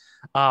interested in.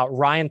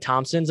 Ryan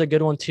Thompson's a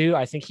good one too.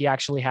 I think he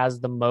actually has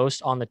the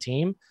most on the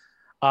team.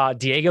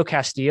 Diego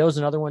Castillo is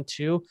another one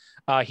too.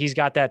 He's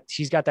got that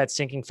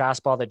sinking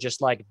fastball that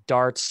just like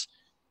darts,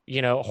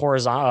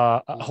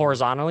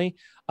 horizontally.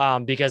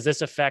 Because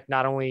this effect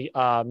not only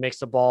makes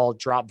the ball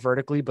drop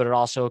vertically, but it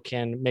also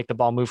can make the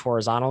ball move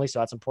horizontally. So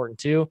that's important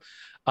too.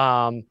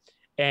 And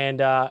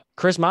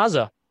Chris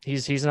Mazza,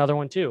 he's another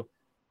one too.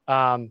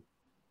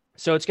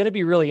 So it's going to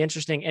be really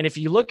interesting. And if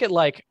you look at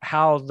like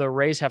how the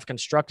Rays have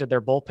constructed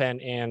their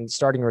bullpen and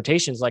starting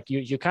rotations, like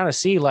you kind of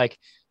see like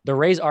the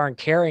Rays aren't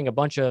carrying a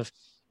bunch of,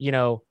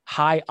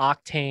 high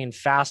octane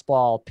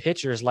fastball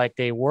pitchers like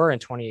they were in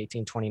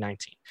 2018,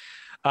 2019.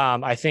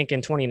 I think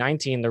in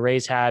 2019, the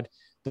Rays had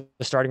the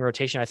starting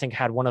rotation, I think,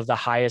 had one of the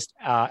highest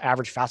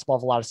average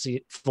fastball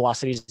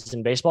velocities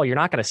in baseball. You're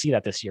not going to see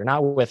that this year,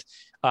 not with,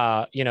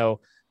 guys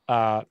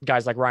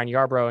like Ryan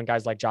Yarbrough and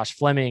guys like Josh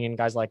Fleming and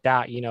guys like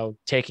that,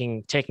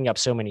 taking up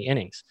so many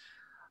innings.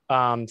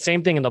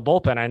 Same thing in the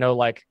bullpen. I know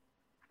like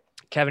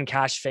Kevin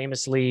Cash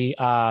famously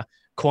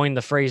coined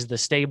the phrase, the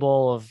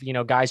stable of,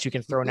 guys who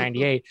can throw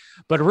 98,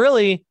 but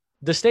really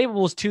the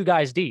stable was two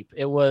guys deep.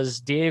 It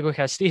was Diego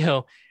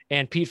Castillo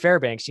and Pete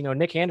Fairbanks.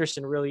 Nick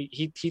Anderson really,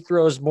 he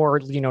throws more,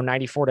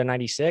 94 to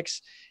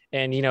 96.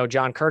 And,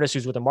 John Curtis,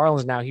 who's with the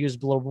Marlins now, he was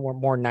a little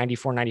more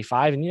 94,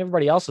 95. And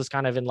everybody else was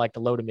kind of in like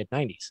the low to mid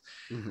 90s.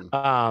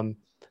 Mm-hmm.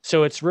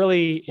 So it's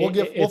really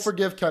We'll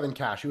forgive Kevin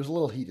Cash. He was a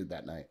little heated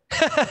that night.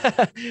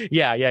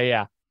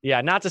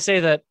 yeah. Not to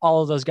say that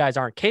all of those guys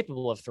aren't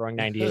capable of throwing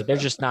 98. They're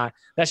just not.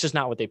 That's just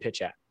not what they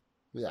pitch at.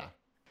 Yeah.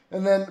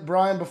 And then,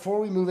 Brian,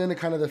 before we move into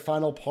kind of the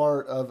final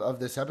part of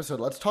this episode,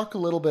 let's talk a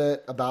little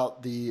bit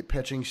about the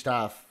pitching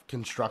staff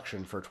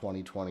construction for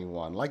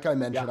 2021. Like I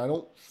mentioned, Yeah. I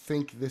don't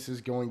think this is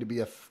going to be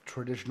a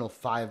traditional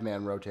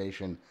five-man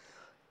rotation.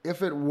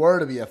 If it were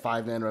to be a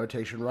five-man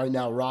rotation, right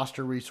now,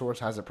 Roster Resource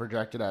has it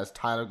projected as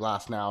Tyler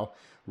Glasnow,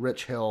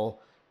 Rich Hill,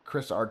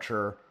 Chris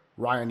Archer,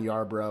 Ryan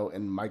Yarbrough,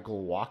 and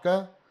Michael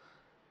Wacha.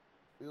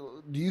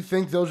 Do you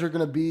think those are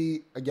going to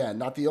be, again,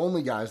 not the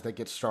only guys that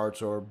get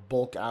starts or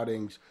bulk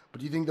outings, but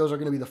do you think those are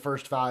going to be the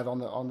first five on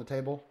the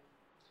table?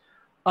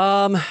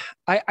 Um,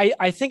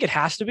 I think it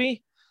has to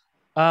be.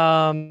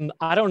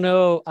 I don't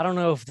know. I don't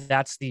know if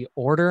that's the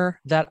order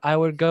that I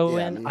would go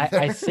Yeah, in. me I, either.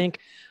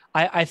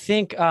 I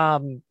think,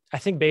 I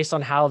think based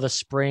on how the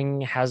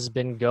spring has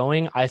been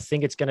going, I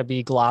think it's going to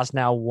be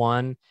Glasnow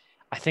 1.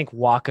 I think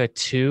Waka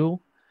 2.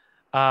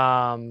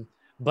 Um,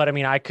 but I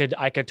mean, I could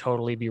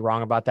totally be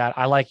wrong about that.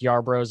 I like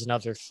Yarbrough as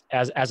another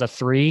as a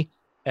 3,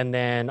 and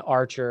then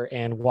Archer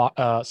and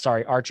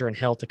Archer and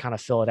Hill to kind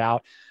of fill it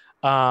out.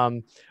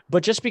 Um,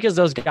 but just because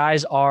those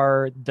guys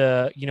are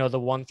the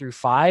 1 through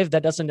 5,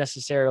 that doesn't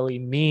necessarily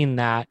mean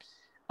that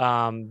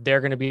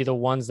they're going to be the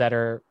ones that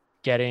are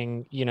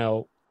getting,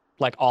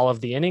 like all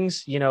of the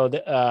innings.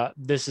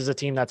 This is a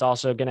team that's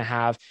also going to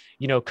have,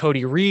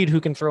 Cody Reed,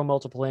 who can throw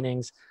multiple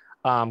innings,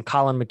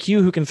 Colin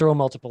McHugh, who can throw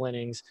multiple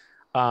innings.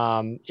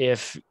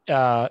 If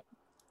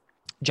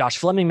Josh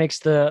Fleming makes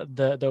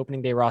the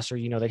opening day roster,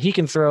 that he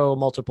can throw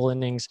multiple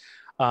innings.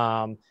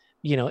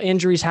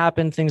 Injuries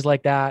happen, things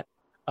like that.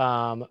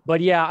 But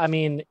yeah, I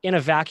mean, in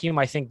a vacuum,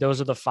 I think those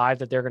are the 5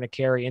 that they're going to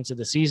carry into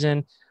the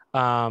season.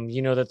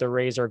 That the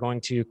Rays are going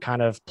to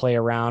kind of play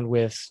around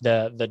with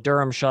the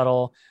Durham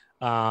shuttle.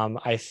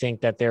 I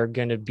think that they're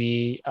going to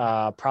be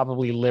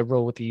probably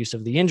liberal with the use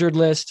of the injured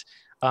list,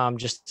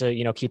 just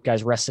to, keep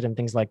guys rested and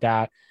things like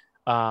that.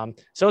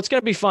 So it's going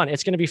to be fun.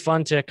 It's going to be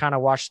fun to kind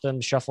of watch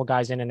them shuffle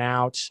guys in and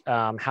out,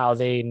 how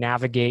they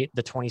navigate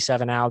the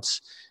 27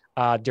 outs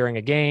during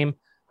a game.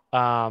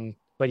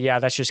 But yeah,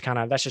 that's just kind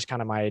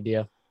of my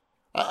idea.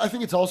 I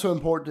think it's also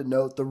important to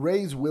note the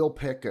Rays will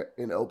pick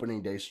an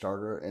opening day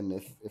starter, and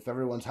if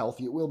everyone's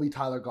healthy, it will be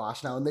Tyler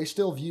Glasnow, and they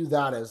still view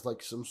that as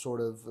like some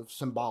sort of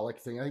symbolic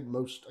thing. I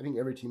think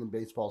every team in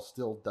baseball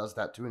still does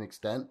that to an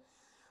extent.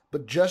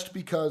 But just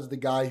because the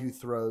guy who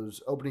throws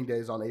opening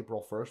days on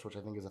April 1st, which I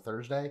think is a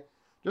Thursday,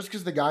 just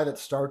because the guy that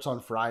starts on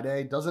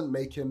Friday doesn't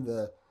make him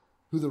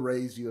who the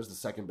Rays view as the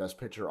second best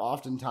pitcher.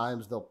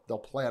 Oftentimes they'll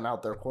plan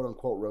out their quote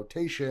unquote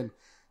rotation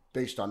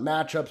based on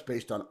matchups,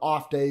 based on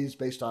off days,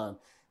 based on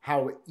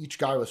how each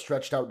guy was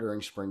stretched out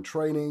during spring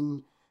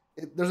training.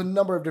 There's a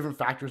number of different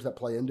factors that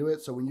play into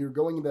it. So when you're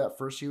going into that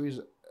first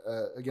series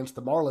against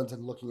the Marlins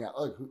and looking at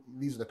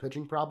these are the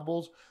pitching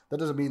probables, that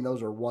doesn't mean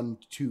those are 1,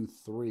 2,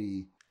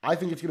 3. I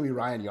think it's going to be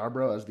Ryan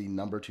Yarbrough as the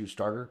number 2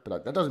 starter,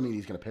 but that doesn't mean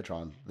he's going to pitch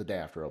on the day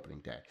after opening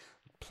day.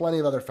 Plenty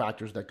of other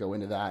factors that go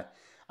into that.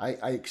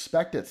 I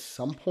expect at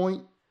some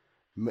point,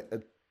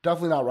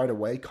 definitely not right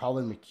away,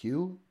 Colin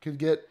McHugh could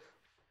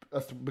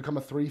become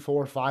a 3,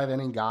 4, 5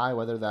 inning guy,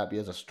 whether that be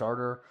as a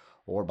starter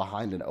or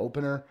behind an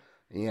opener.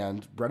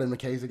 And Brendan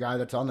McKay's a guy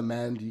that's on the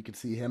mend. You could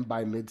see him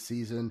by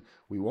midseason.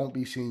 We won't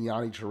be seeing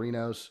Yanni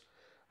Chirinos,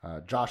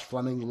 Josh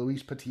Fleming,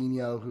 Luis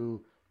Patino,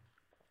 who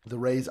the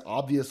Rays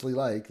obviously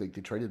like. They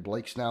traded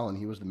Blake Snell, and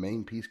he was the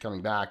main piece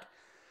coming back.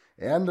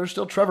 And there's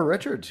still Trevor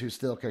Richards, who's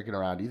still kicking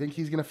around. Do you think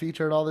he's going to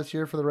feature at all this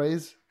year for the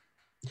Rays?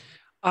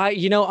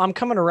 I'm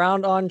coming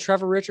around on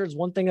Trevor Richards.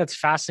 One thing that's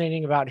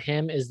fascinating about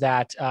him is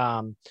that,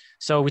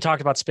 so we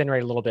talked about spin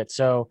rate a little bit.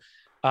 So,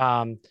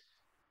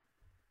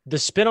 the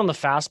spin on the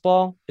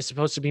fastball is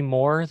supposed to be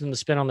more than the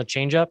spin on the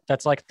changeup.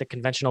 That's like the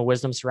conventional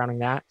wisdom surrounding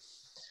that.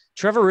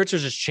 Trevor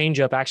Richards'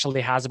 changeup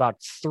actually has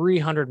about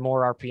 300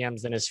 more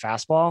RPMs than his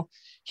fastball.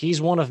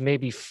 He's one of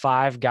maybe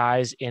 5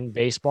 guys in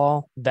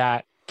baseball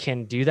that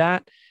can do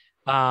that.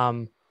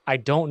 I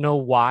don't know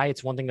why.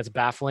 It's one thing that's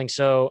baffling.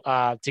 So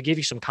to give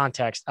you some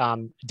context,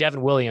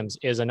 Devin Williams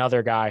is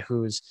another guy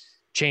whose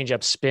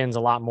changeup spins a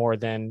lot more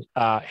than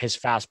his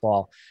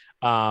fastball.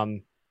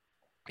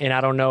 And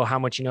I don't know how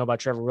much you know about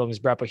Trevor Williams,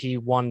 Brett, but he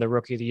won the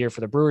Rookie of the Year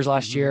for the Brewers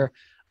last year.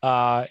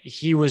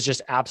 He was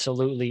just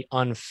absolutely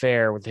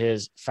unfair with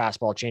his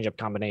fastball changeup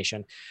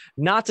combination.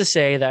 Not to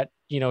say that,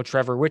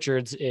 Trevor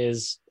Richards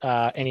is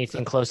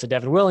anything close to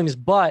Devin Williams,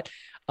 but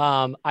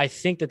I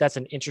think that that's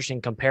an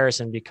interesting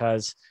comparison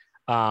because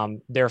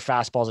their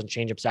fastballs and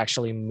changeups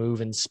actually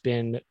move and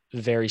spin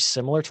very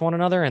similar to one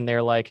another. And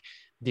they're like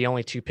the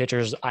only 2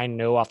 pitchers I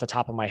know off the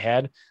top of my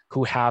head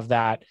who have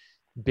that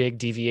big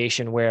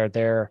deviation where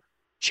their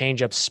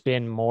changeups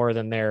spin more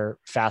than their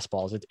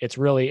fastballs. It's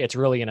really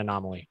an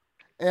anomaly.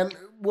 And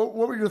what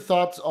were your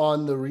thoughts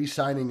on the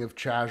re-signing of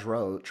Chaz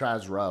Rowe?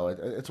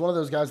 It's one of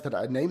those guys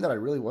a name that I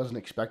really wasn't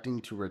expecting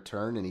to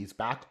return, and he's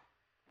back.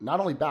 Not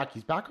only back,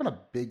 he's back on a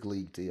big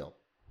league deal.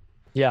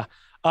 Yeah.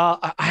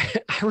 I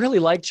really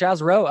like Chaz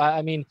Rowe.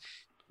 I mean,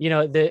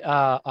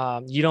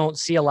 you don't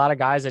see a lot of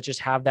guys that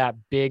just have that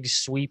big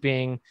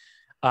sweeping,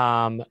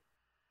 slider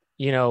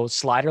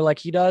like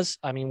he does.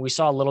 I mean, we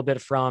saw a little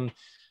bit from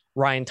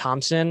Ryan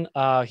Thompson.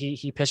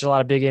 He pitched a lot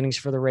of big innings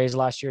for the Rays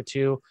last year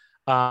too.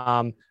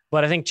 But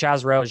I think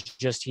Chaz Rowe is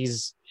just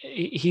he's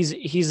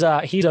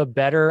a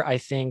better, I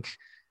think,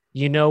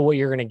 what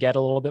you're going to get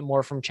a little bit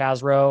more from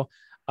Chaz Rowe.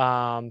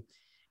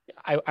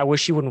 I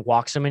wish he wouldn't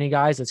walk so many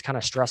guys. It's kind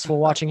of stressful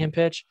watching him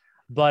pitch.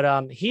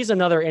 But he's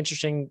another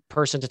interesting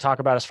person to talk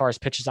about as far as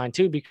pitch design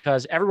too,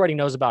 because everybody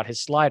knows about his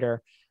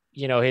slider.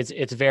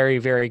 It's very,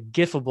 very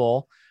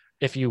giftable,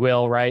 if you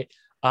will, right?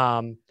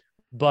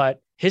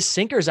 But his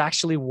sinker is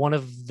actually one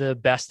of the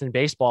best in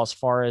baseball as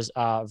far as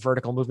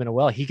vertical movement of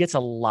will. He gets a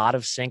lot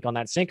of sink on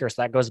that sinker.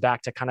 So that goes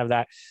back to kind of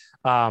that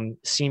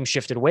seam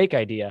shifted wake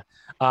idea.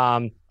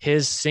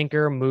 His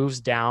sinker moves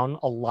down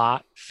a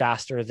lot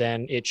faster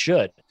than it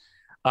should.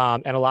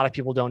 And a lot of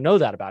people don't know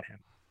that about him.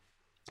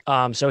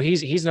 So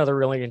he's another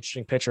really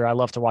interesting pitcher. I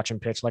love to watch him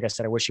pitch. Like I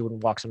said, I wish he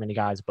wouldn't walk so many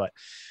guys, but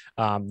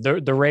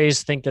the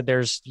Rays think that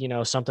there's,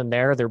 something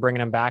there. They're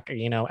bringing him back,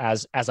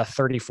 as a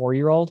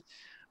 34-year-old.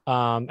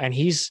 And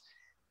he's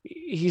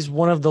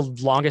one of the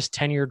longest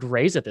tenured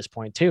Rays at this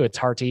point too. It's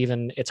hard to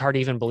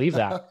even believe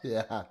that.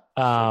 Yeah.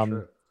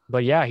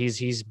 But yeah,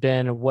 he's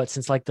been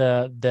since like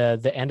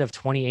the end of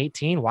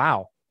 2018.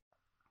 Wow.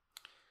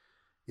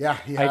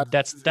 Yeah,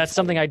 that's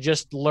something I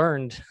just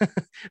learned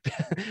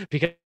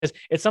because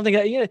it's something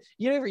that you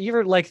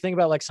ever like think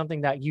about like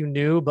something that you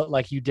knew but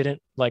like you didn't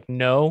like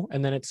know,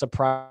 and then it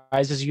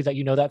surprises you that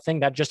that thing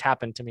that just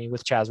happened to me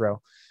with Chaz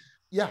Rowe.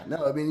 Yeah,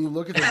 no, I mean you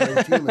look at the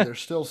Rays team and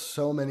there's still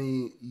so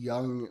many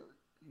young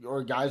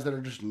or guys that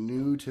are just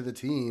new to the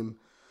team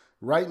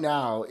right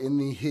now in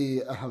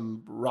the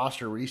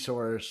roster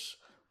resource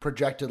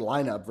projected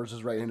lineup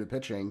versus right-handed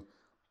pitching.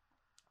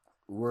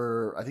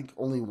 I think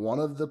only one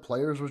of the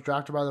players was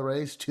drafted by the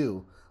Rays,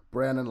 two,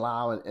 Brandon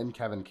Lau and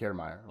Kevin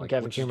Kiermaier.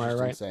 Kevin Kiermaier,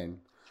 right? Insane.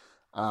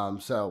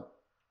 So,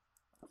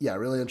 yeah,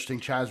 really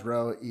interesting. Chaz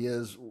Rowe, he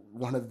is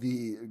one of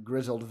the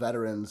grizzled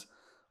veterans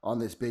on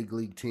this big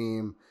league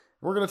team.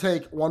 We're going to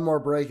take one more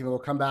break, and we'll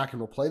come back and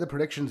we'll play the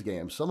predictions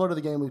game, similar to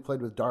the game we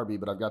played with Darby,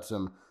 but I've got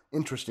some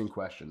interesting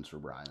questions for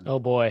Brian. Oh,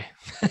 boy.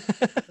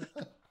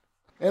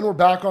 And we're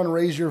back on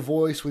Raise Your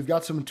Voice. We've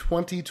got some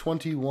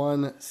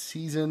 2021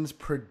 seasons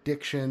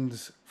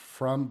predictions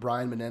from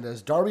Brian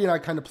Menendez. Darby and I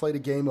kind of played a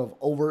game of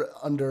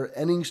over-under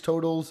innings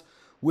totals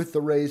with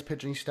the Rays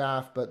pitching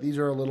staff, but these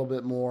are a little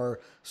bit more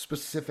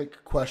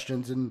specific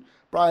questions. And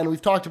Brian,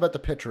 we've talked about the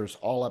pitchers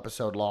all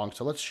episode long,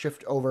 so let's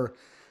shift over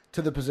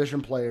to the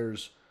position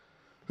players.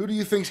 Who do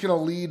you think is going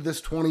to lead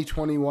this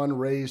 2021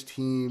 Rays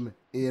team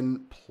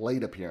in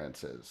plate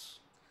appearances?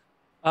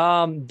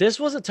 This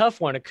was a tough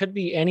one. It could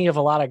be any of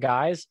a lot of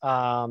guys.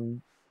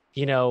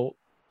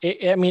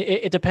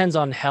 It depends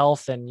on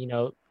health and,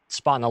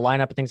 spot in the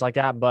lineup and things like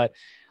that. But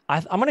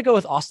I'm going to go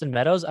with Austin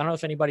Meadows. I don't know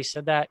if anybody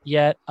said that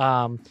yet.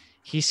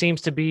 He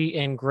seems to be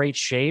in great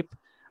shape.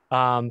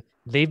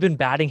 They've been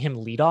batting him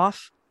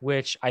leadoff,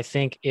 which I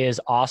think is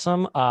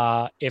awesome.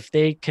 If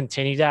they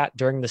continue that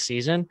during the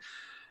season,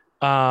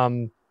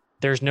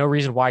 there's no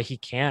reason why he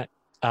can't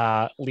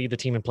lead the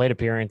team in plate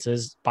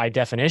appearances. By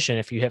definition,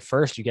 if you hit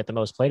first, you get the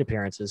most plate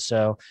appearances.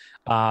 So,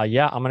 I'm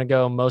going to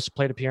go most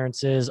plate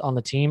appearances on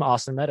the team,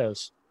 Austin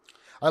Meadows.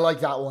 I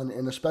like that one,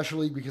 and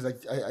especially because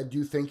I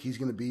do think he's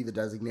going to be the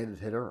designated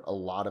hitter a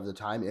lot of the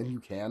time, and you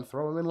can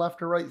throw him in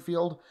left or right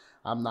field.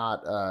 I'm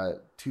not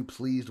too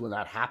pleased when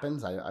that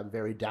happens. I'm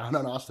very down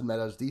on Austin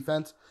Meadows'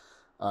 defense,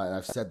 and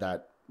I've said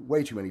that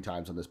way too many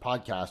times on this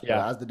podcast. Yeah.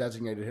 But as the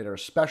designated hitter,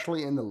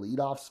 especially in the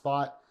leadoff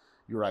spot,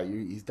 you're right.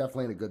 He's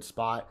definitely in a good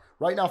spot.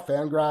 Right now,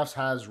 Fangraphs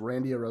has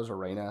Randy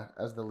Arozarena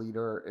as the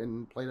leader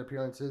in plate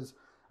appearances.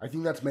 I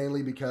think that's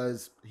mainly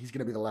because he's going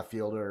to be the left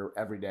fielder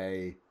every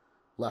day.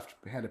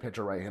 Left-handed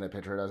pitcher, right-handed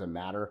pitcher, it doesn't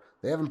matter.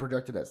 They haven't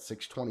projected at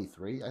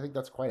 623. I think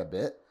that's quite a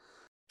bit.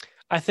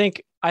 I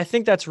think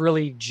that's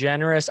really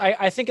generous.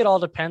 I think it all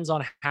depends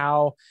on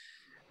how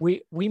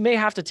we may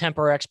have to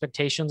temper our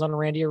expectations on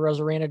Randy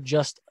Arozarena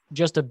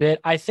just a bit.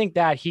 I think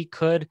that he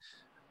could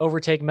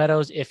overtake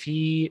Meadows if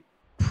he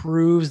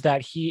proves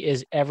that he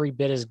is every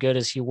bit as good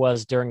as he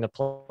was during the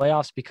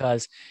playoffs,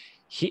 because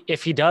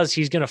if he does,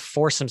 he's going to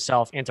force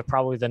himself into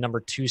probably the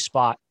number 2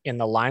 spot in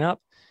the lineup.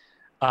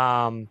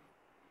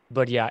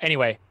 But yeah,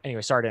 anyway,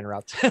 sorry to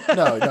interrupt.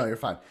 No, you're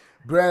fine.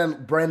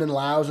 Brandon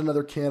Lau is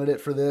another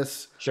candidate for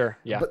this. Sure,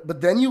 yeah. But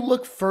then you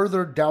look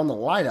further down the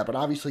lineup, and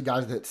obviously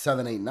guys that hit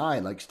 7, 8,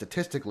 9, like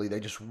statistically,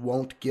 they just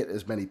won't get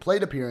as many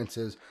plate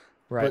appearances.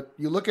 Right. But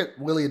you look at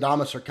Willy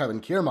Adames or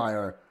Kevin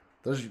Kiermaier,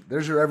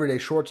 there's your everyday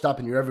shortstop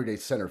and your everyday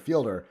center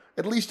fielder,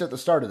 at least at the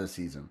start of the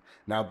season.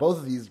 Now, both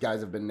of these guys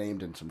have been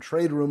named in some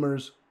trade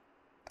rumors,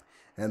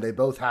 and they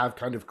both have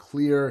kind of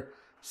clear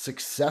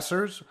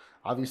successors.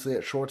 Obviously,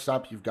 at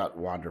shortstop, you've got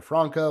Wander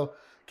Franco.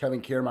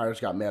 Kevin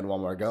Kiermaier's got Manuel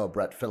Margot,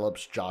 Brett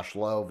Phillips, Josh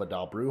Lowe,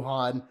 Vidal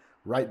Brujan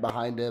right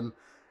behind him.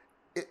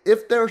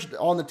 If they're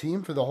on the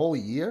team for the whole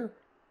year,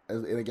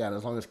 and again,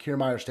 as long as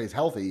Kiermaier stays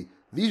healthy,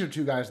 these are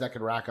two guys that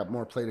could rack up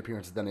more plate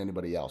appearances than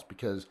anybody else.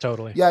 Because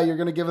Totally. yeah, you're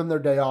going to give them their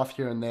day off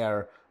here and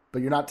there,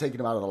 but you're not taking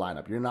them out of the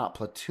lineup. You're not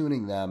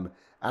platooning them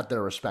at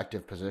their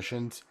respective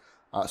positions.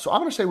 So I'm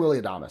going to say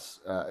Willy Adames,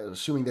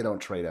 assuming they don't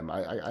trade him.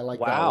 I like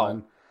that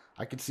one.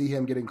 I could see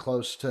him getting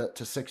close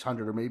to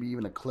 600 or maybe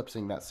even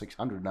eclipsing that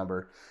 600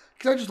 number.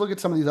 Because I just look at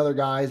some of these other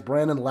guys.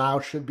 Brandon Lau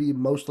should be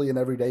mostly an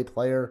everyday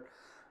player.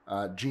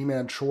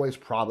 G-Man Choi is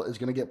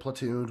going to get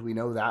platooned. We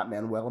know that.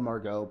 Manuel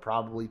Margot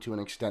probably to an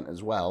extent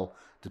as well,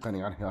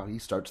 depending on how he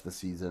starts the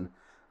season,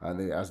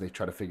 as they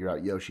try to figure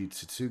out Yoshi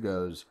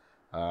Tsutsugo's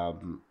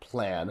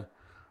plan.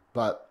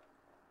 But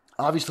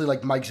obviously,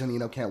 like Mike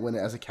Zunino can't win it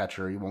as a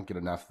catcher. He won't get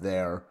enough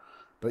there.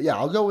 But yeah,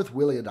 I'll go with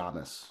Willy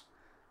Adames.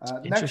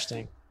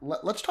 Interesting.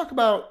 Next, let's talk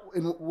about,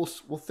 and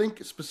we'll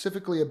think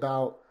specifically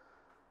about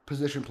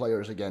position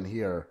players again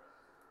here.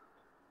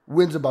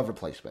 Wins above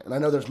replacement, and I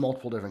know there's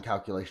multiple different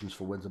calculations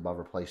for wins above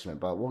replacement,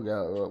 but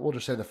we'll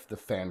just say the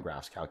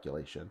Fangraphs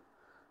calculation.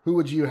 Who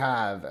would you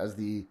have as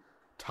the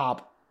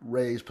top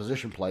Rays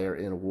position player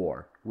in a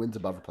WAR? Wins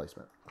above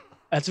replacement.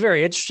 That's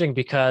very interesting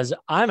because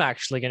I'm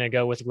actually going to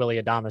go with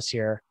Willy Adames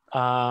here.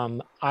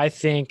 I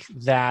think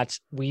that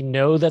we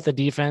know that the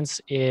defense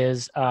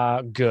is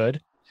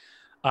good.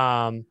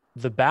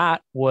 The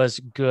bat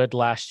was good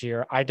last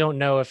year. I don't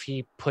know if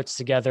he puts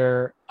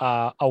together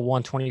a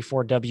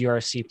 124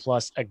 WRC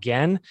plus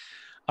again.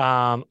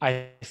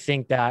 I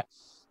think that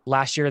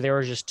last year there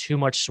was just too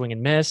much swing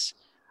and miss.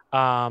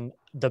 The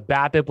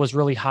BABIP was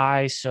really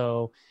high,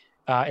 so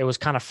it was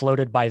kind of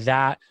floated by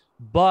that.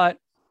 But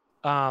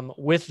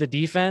with the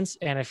defense,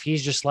 and if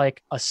he's just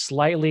like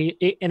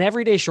an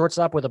everyday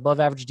shortstop with above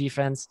average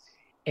defense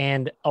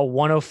and a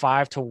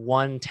 105 to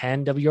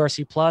 110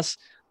 WRC plus,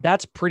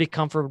 that's pretty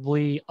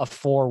comfortably a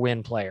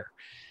 4-win player.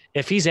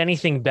 If he's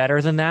anything better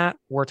than that,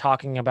 we're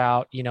talking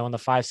about, in the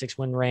 5-6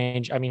 win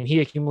range. I mean, he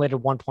accumulated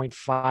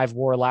 1.5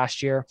 WAR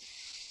last year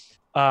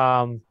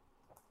in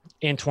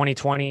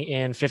 2020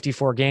 in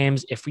 54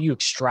 games. If you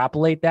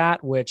extrapolate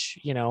that, which,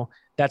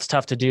 that's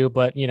tough to do,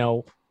 but,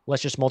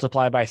 let's just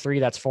multiply by 3,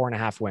 that's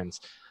 4.5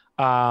 wins.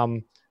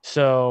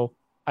 So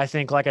I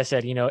think, like I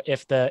said,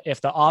 if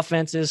the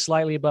offense is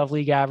slightly above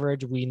league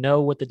average, we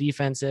know what the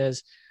defense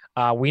is.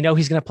 We know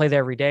he's going to play there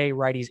every day,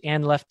 righties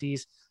and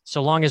lefties,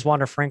 so long as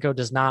Wander Franco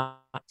does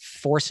not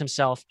force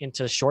himself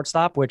into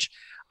shortstop, which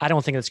I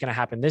don't think that's going to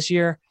happen this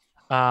year.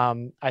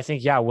 I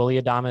think, Willy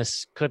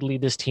Adames could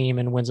lead this team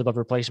in wins above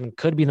replacement,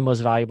 could be the most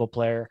valuable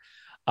player.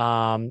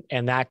 And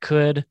that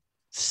could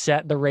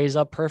set the Rays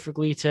up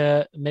perfectly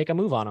to make a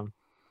move on him.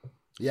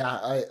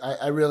 Yeah,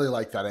 I really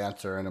like that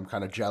answer, and I'm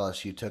kind of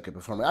jealous you took it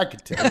before me. I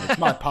could tell it's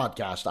my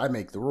podcast. I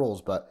make the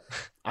rules, but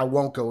I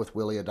won't go with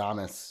Willy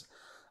Adames.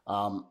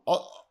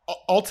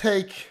 I'll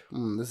take,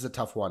 this is a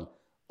tough one.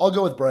 I'll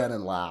go with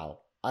Brandon Lau.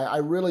 I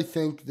really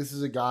think this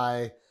is a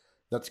guy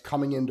that's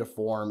coming into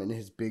form in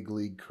his big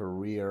league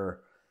career.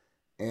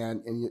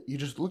 And you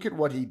just look at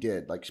what he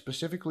did. Like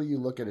specifically, you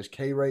look at his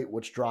K rate,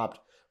 which dropped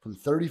from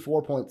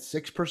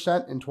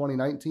 34.6% in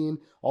 2019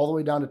 all the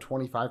way down to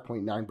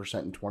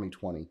 25.9% in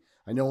 2020.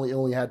 I know he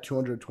only had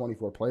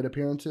 224 plate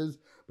appearances,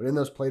 but in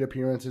those plate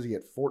appearances, he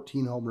had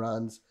 14 home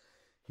runs.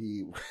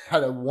 He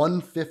had a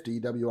 150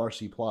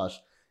 WRC plus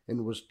and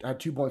had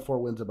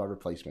 2.4 wins above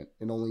replacement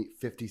in only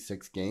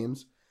 56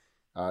 games.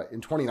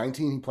 In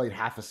 2019, he played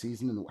half a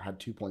season and had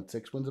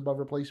 2.6 wins above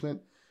replacement.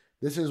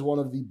 This is one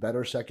of the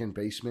better second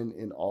basemen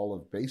in all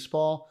of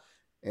baseball,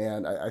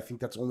 and I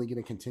think that's only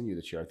going to continue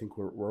this year. I think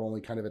we're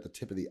only kind of at the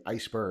tip of the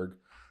iceberg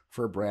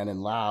for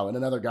Brandon Lau, and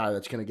another guy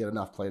that's going to get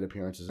enough plate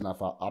appearances,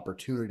 enough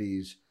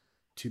opportunities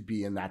to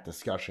be in that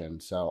discussion.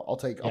 So I'll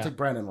take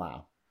Brandon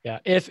Lau. Yeah,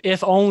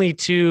 if only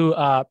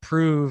to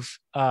prove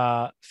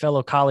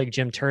fellow colleague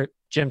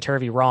Jim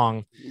Turvey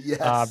wrong.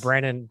 Yes.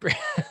 Brandon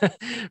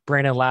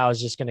Lau is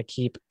just going to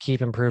keep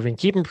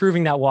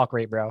improving that walk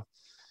rate, bro.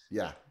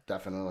 Yeah,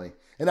 definitely.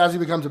 And as he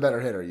becomes a better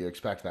hitter, you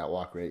expect that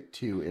walk rate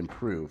to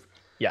improve.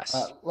 Yes.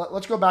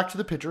 Let's go back to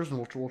the pitchers, and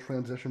we'll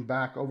transition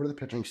back over to the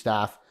pitching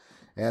staff.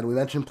 And we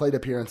mentioned plate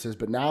appearances,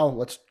 but now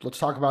let's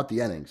talk about the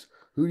innings.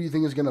 Who do you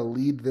think is going to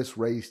lead this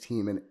Rays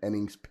team in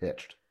innings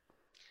pitched?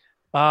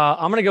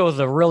 I'm going to go with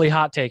a really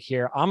hot take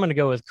here. I'm going to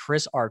go with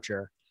Chris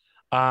Archer.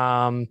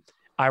 I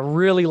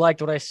really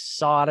liked what I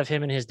saw out of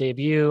him in his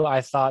debut.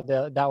 I thought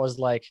that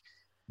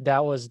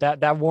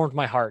warmed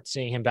my heart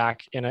seeing him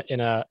back in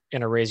a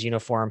Rays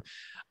uniform.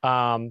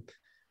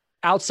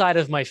 Outside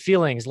of my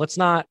feelings, let's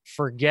not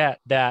forget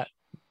that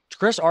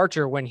Chris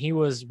Archer, when he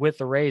was with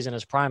the Rays in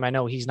his prime, I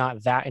know he's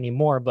not that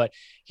anymore, but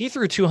he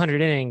threw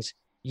 200 innings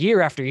year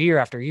after year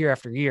after year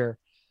after year.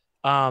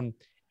 And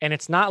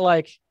it's not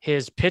like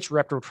his pitch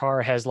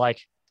repertoire has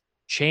like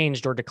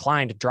changed or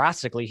declined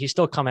drastically. He's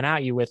still coming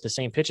at you with the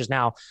same pitches.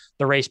 Now,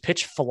 the Rays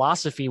pitch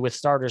philosophy with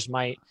starters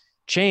might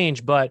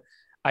change, but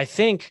I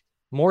think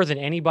more than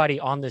anybody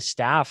on this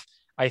staff,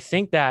 I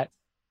think that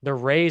the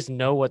Rays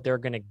know what they're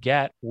going to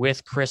get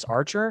with Chris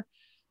Archer.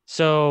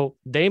 So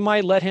they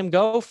might let him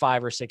go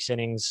 5 or 6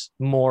 innings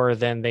more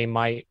than they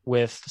might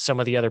with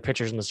some of the other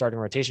pitchers in the starting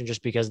rotation,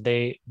 just because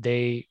they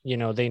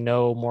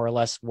know more or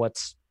less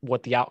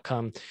what the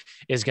outcome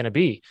is going to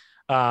be.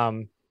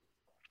 Um,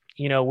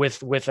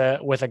 with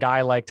a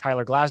guy like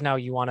Tyler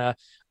Glasnow, you want to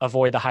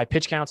avoid the high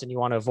pitch counts and you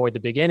want to avoid the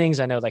big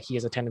innings. I know that he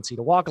has a tendency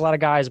to walk a lot of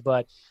guys,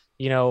 but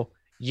you know,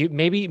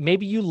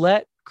 maybe you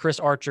let Chris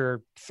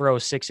Archer throw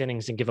 6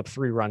 innings and give up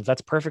 3 runs.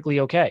 That's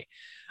perfectly okay.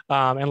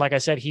 And like I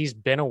said, he's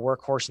been a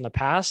workhorse in the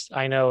past.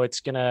 I know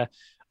it's gonna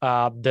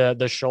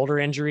the shoulder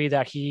injury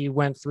that he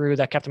went through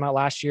that kept him out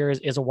last year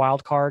is a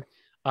wild card.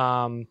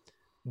 Um,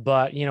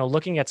 but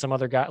looking at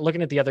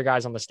looking at the other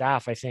guys on the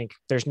staff, I think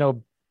there's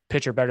no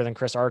pitcher better than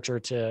Chris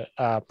Archer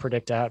to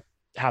predict to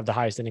have the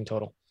highest inning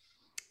total.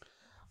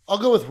 I'll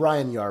go with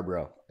Ryan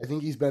Yarbrough. I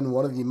think he's been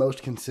one of the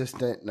most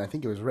consistent, and I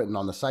think it was written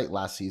on the site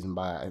last season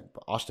by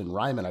Austin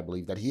Ryman, I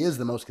believe, that he is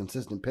the most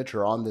consistent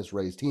pitcher on this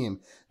Rays team.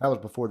 That was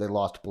before they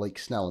lost Blake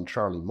Snell and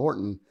Charlie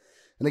Morton.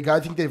 And a guy I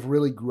think they've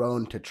really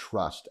grown to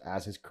trust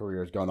as his career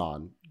has gone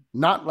on.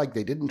 Not like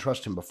they didn't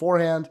trust him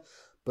beforehand,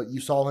 but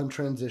you saw him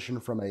transition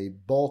from a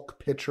bulk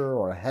pitcher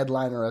or a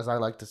headliner, as I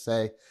like to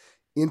say,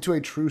 into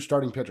a true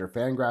starting pitcher.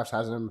 Fangraphs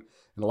has him,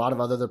 and a lot of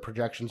other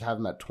projections have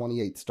him at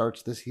 28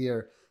 starts this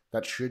year.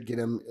 That should get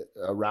him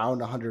around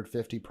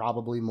 150,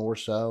 probably more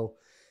so.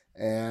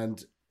 And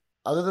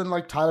other than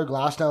like Tyler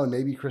Glasnow and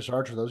maybe Chris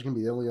Archer, those are going to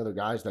be the only other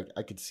guys that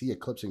I could see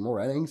eclipsing more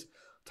innings.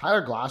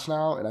 Tyler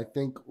Glasnow, and I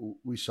think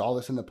we saw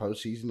this in the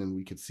postseason, and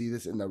we could see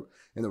this in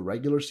the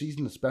regular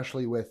season,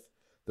 especially with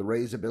the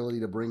Rays' ability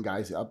to bring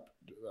guys up,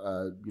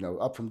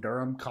 up from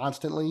Durham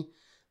constantly.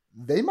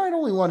 They might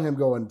only want him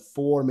going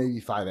 4, maybe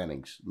 5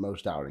 innings,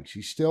 most outings.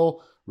 He's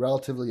still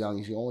relatively young.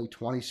 He's only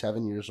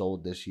 27 years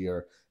old this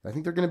year. I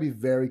think they're going to be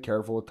very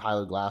careful with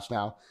Tyler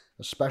Glasnow,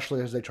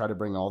 especially as they try to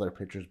bring all their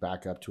pitchers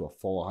back up to a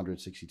full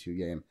 162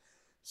 game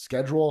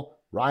schedule.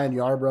 Ryan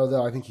Yarbrough,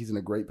 though, I think he's in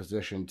a great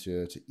position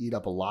to eat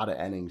up a lot of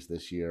innings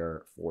this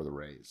year for the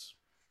Rays.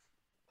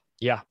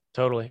 Yeah,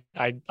 totally.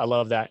 I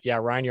love that. Yeah,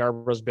 Ryan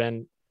Yarbrough's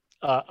been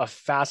a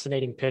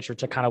fascinating pitcher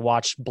to kind of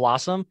watch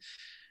blossom.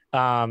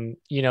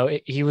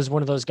 He was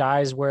one of those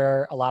guys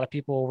where a lot of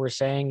people were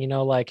saying,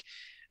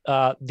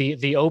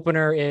 the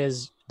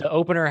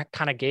opener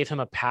kind of gave him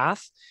a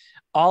path.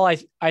 I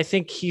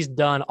think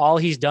all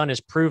he's done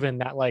is proven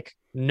that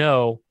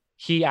no,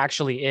 he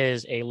actually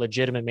is a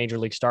legitimate major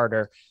league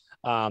starter.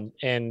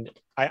 And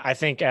I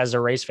think as a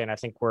Rays fan, I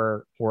think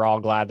we're all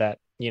glad that,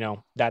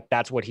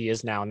 that's what he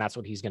is now. And that's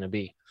what he's going to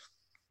be.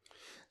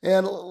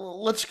 And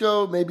let's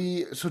go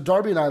maybe. So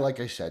Darby and I,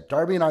 like I said,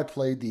 Darby and I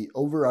played the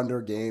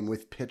over-under game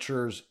with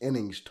pitchers'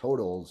 innings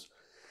totals.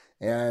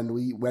 And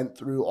we went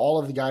through all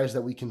of the guys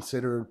that we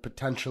considered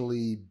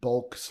potentially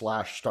bulk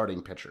 /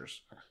 starting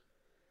pitchers.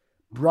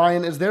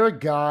 Brian, is there a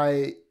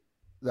guy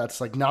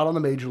that's like not on the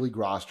major league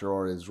roster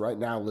or is right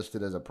now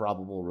listed as a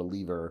probable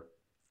reliever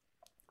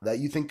that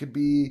you think could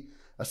be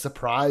a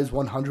surprise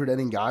 100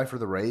 inning guy for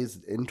the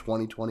Rays in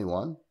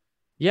 2021?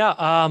 Yeah,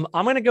 I'm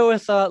going to go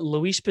with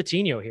Luis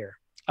Patino here.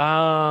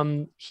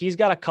 He's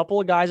got a couple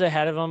of guys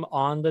ahead of him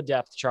on the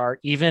depth chart,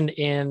 even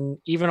on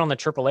the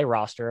AAA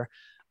roster.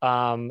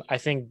 I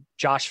think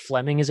Josh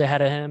Fleming is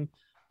ahead of him.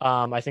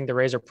 I think the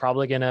Rays are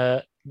probably going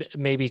to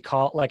maybe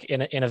call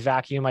in a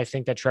vacuum. I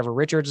think that Trevor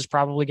Richards is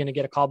probably going to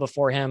get a call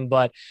before him.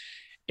 But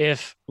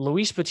if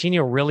Luis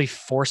Patino really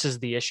forces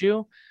the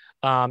issue,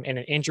 and an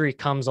injury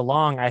comes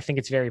along, I think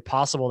it's very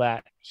possible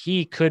that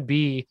he could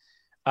be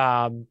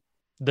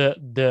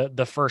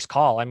the first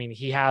call. I mean,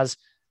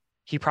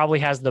 he probably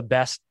has the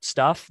best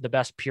stuff, the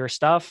best pure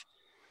stuff.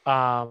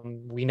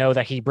 We know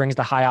that he brings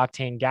the high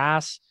octane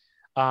gas.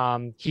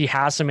 He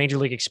has some major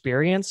league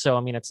experience. So,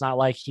 I mean, it's not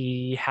like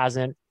he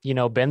hasn't,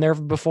 been there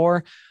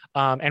before.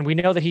 And we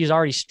know that he's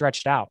already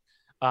stretched out.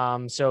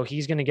 So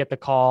he's going to get the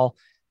call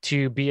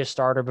to be a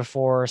starter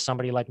before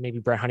somebody like maybe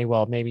Brett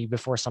Honeywell, maybe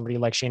before somebody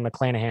like Shane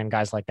McClanahan,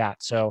 guys like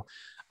that. So,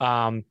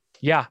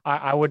 yeah,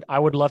 I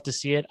would love to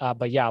see it.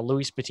 But yeah,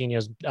 Luis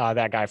Patino's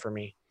that guy for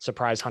me.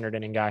 Surprise 100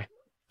 inning guy.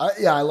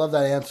 I love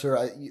that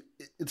answer.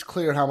 It's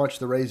clear how much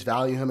the Rays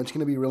value him. It's going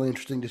to be really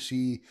interesting to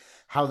see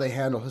how they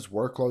handle his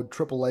workload.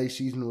 AAA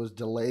season was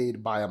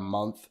delayed by a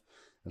month,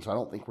 and so I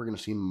don't think we're going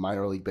to see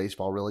minor league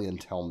baseball really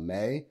until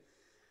May.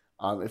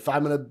 If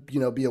I'm going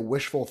to, be a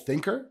wishful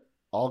thinker,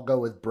 I'll go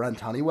with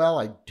Brent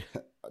Honeywell.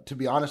 To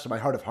be honest, in my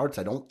heart of hearts,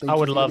 I don't think I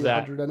would he's love a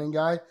that 100-inning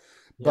guy,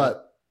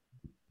 but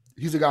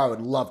he's a guy I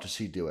would love to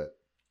see do it.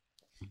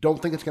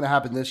 Don't think it's going to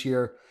happen this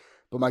year,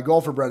 but my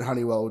goal for Brent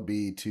Honeywell would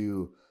be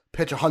to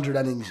pitch 100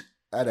 innings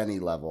at any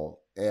level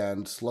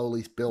and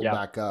slowly build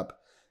back up,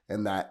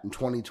 and that in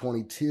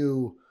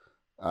 2022,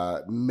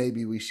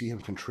 maybe we see him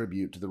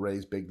contribute to the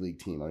Rays big league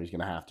team. Or he's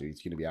going to have to.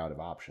 He's going to be out of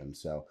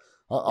options. So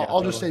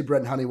I'll just say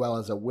Brent Honeywell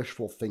as a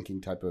wishful thinking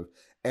type of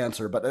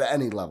answer, but at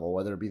any level,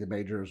 whether it be the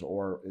majors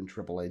or in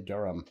AAA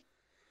Durham.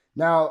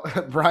 Now,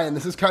 Brian,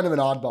 this is kind of an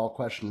oddball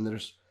question, and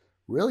there's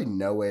really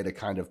no way to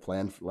kind of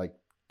plan,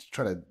 to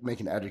try to make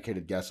an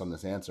educated guess on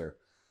this answer.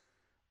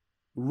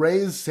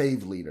 Rays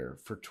save leader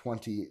for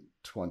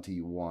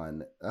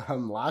 2021.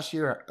 Last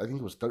year, I think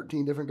it was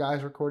 13 different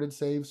guys recorded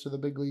saves for the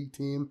big league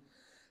team.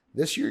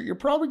 This year, you're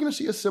probably going to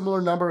see a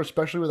similar number,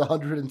 especially with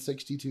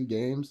 162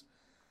 games.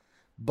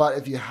 But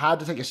if you had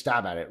to take a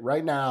stab at it,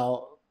 right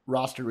now,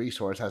 Roster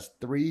Resource has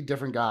 3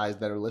 different guys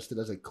that are listed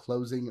as a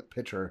closing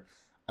pitcher.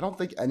 I don't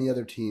think any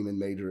other team in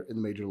the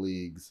major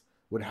leagues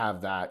would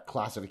have that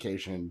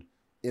classification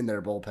in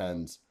their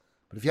bullpens.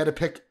 But if you had to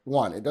pick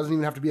one, it doesn't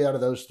even have to be out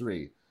of those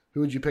 3. Who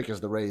would you pick as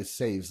the Rays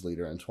saves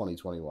leader in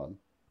 2021?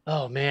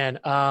 Oh man.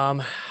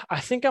 I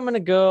think I'm going to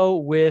go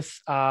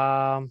with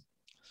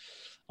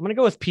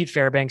Pete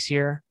Fairbanks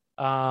here.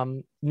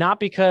 Not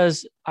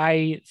because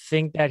I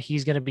think that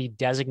he's going to be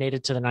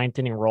designated to the 9th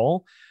inning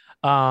role.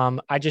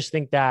 I just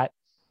think that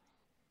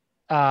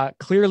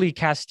clearly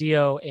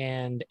Castillo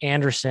and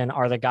Anderson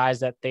are the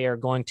guys that they are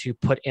going to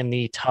put in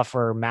the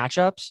tougher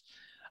matchups.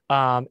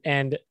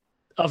 And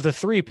of the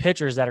 3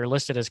 pitchers that are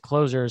listed as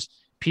closers,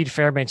 Pete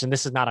Fairbanks, and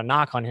this is not a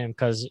knock on him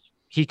because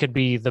he could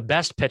be the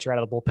best pitcher out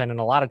of the bullpen in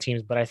a lot of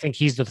teams, but I think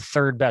he's the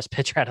 3rd best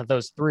pitcher out of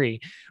those 3,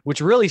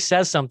 which really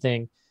says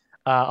something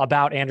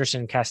about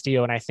Anderson and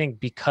Castillo. And I think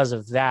because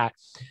of that,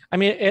 I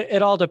mean,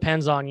 it all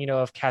depends on,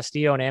 if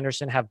Castillo and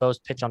Anderson have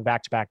both pitched on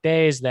back-to-back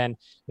days, then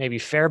maybe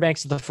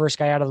Fairbanks is the first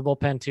guy out of the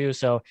bullpen too.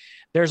 So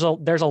there's a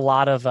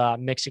lot of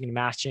mixing and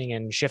matching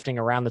and shifting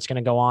around that's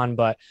going to go on.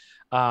 But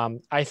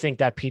I think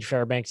that Pete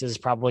Fairbanks is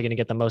probably going to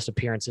get the most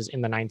appearances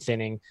in the 9th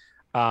inning,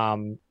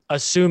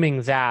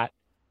 assuming that,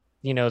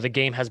 the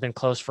game has been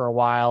close for a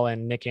while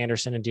and Nick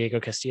Anderson and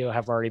Diego Castillo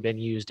have already been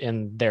used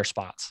in their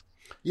spots.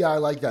 Yeah, I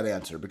like that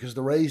answer because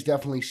the Rays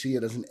definitely see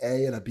it as an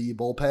A and a B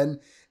bullpen,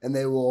 and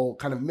they will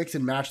kind of mix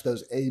and match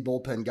those A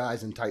bullpen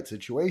guys in tight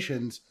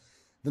situations.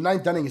 The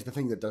 9th inning is the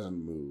thing that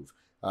doesn't move.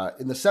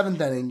 In the 7th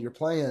inning, you're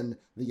playing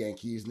the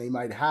Yankees, and they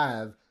might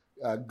have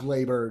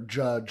Glaber,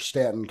 Judge,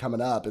 Stanton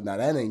coming up in that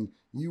inning.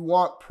 You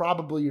want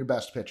probably your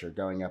best pitcher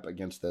going up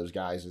against those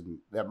guys, and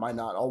that might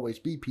not always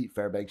be Pete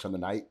Fairbanks on the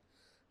night.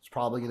 It's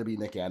probably going to be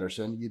Nick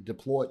Anderson. You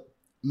deploy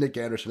Nick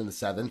Anderson in the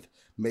 7th,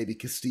 maybe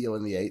Castillo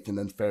in the 8th, and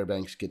then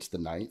Fairbanks gets the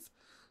 9th.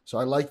 So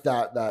I like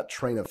that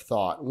train of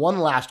thought. One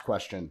last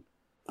question.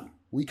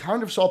 We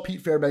kind of saw Pete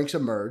Fairbanks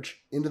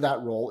emerge into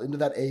that role, into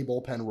that A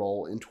bullpen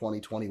role in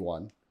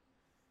 2021.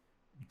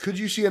 Could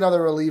you see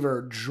another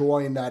reliever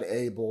join that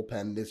A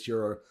bullpen this year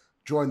or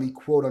join the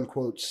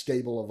quote-unquote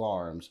stable of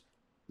arms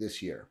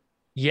this year?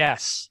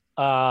 Yes.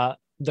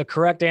 The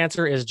correct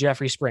answer is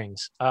Jeffrey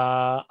Springs.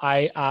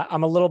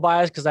 I'm a little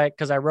biased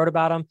because I wrote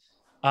about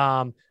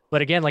him.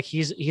 But again, like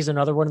he's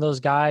another one of those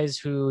guys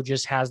who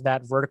just has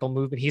that vertical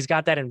movement. He's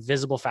got that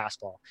invisible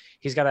fastball.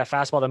 He's got that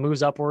fastball that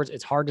moves upwards.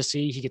 It's hard to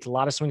see. He gets a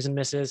lot of swings and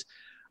misses.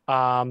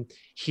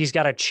 He's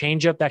got a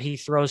changeup that he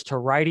throws to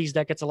righties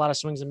that gets a lot of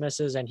swings and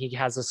misses. And he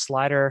has a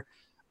slider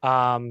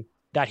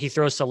that he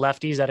throws to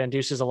lefties that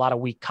induces a lot of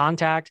weak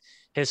contact.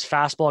 His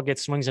fastball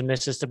gets swings and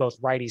misses to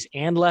both righties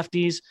and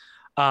lefties.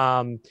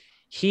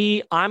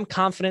 I'm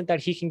confident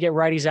that he can get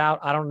righties out.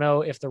 I don't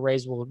know if the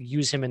Rays will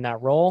use him in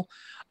that role.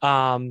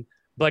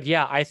 But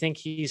yeah, I think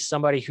he's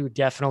somebody who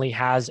definitely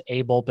has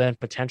a bullpen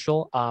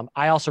potential.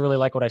 I also really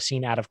like what I've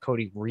seen out of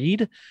Cody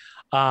Reed.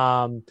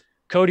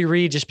 Cody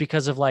Reed, just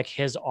because of like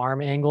his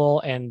arm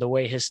angle and the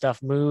way his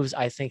stuff moves,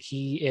 I think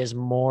he is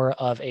more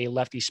of a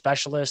lefty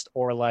specialist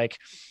or like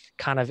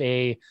kind of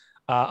a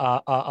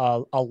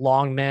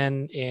long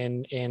man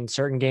in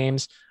certain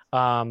games.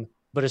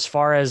 But as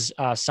far as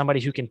somebody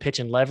who can pitch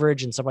and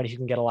leverage and somebody who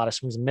can get a lot of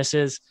swings and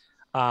misses,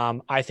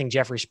 I think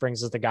Jeffrey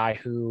Springs is the guy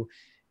who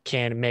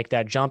can make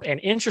that jump. And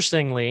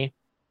interestingly,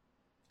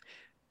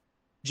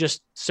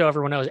 just so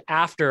everyone knows,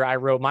 after I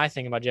wrote my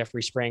thing about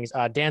Jeffrey Springs,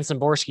 Dan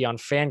Szymborski on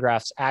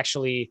Fangraphs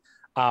actually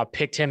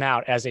picked him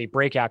out as a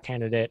breakout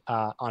candidate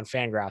on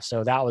Fangraphs.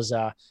 So that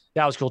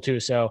was cool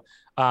too. So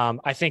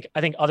I think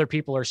other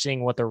people are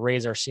seeing what the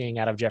Rays are seeing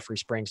out of Jeffrey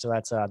Springs. So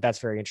that's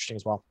very interesting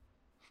as well.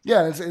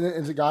 Yeah, it's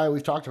a guy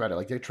we've talked about it.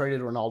 Like they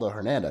traded Ronaldo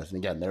Hernandez, and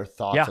again, their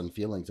thoughts and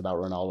feelings about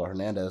Ronaldo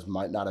Hernandez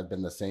might not have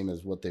been the same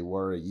as what they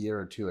were a year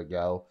or two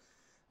ago.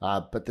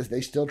 But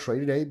they still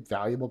traded a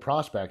valuable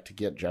prospect to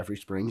get Jeffrey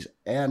Springs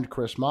and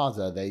Chris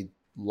Mazza. They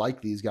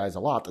like these guys a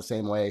lot, the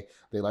same way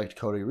they liked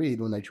Cody Reed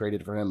when they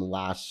traded for him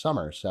last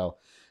summer. So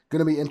going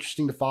to be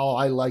interesting to follow.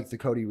 I like the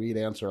Cody Reed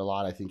answer a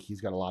lot. I think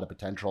he's got a lot of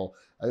potential.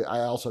 I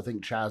also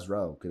think Chaz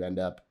Rowe could end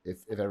up,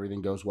 if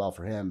everything goes well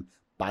for him,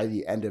 by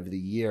the end of the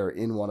year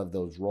in one of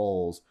those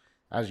roles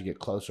as you get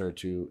closer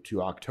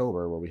to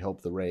October, where we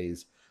hope the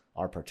Rays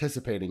are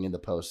participating in the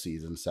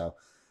postseason. So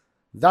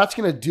that's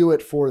going to do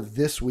it for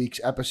this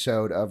week's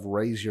episode of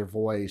Raise Your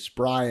Voice.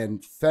 Brian,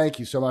 thank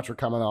you so much for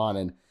coming on.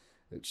 And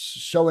it's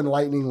so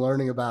enlightening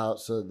learning about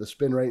the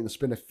spin rate and the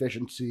spin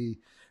efficiency,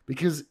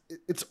 because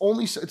it's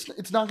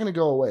not going to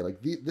go away.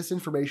 Like this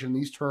information,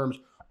 these terms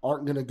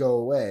aren't going to go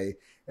away.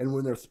 And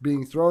when they're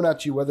being thrown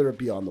at you, whether it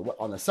be on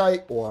the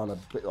site or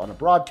on a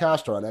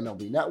broadcast or on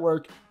MLB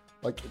Network,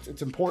 like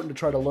it's important to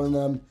try to learn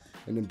them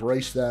and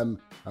embrace them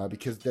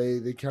because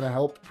they kind of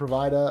help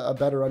provide a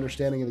better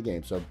understanding of the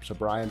game. So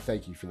Brian,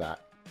 thank you for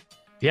that.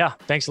 Yeah,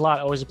 thanks a lot.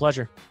 Always a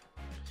pleasure.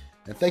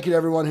 And thank you to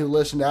everyone who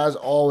listened. As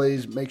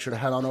always, make sure to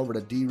head on over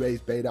to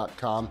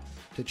draysbay.com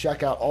to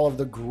check out all of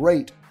the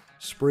great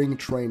spring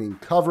training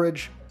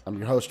coverage. I'm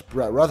your host,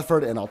 Brett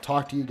Rutherford, and I'll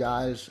talk to you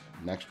guys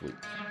next week.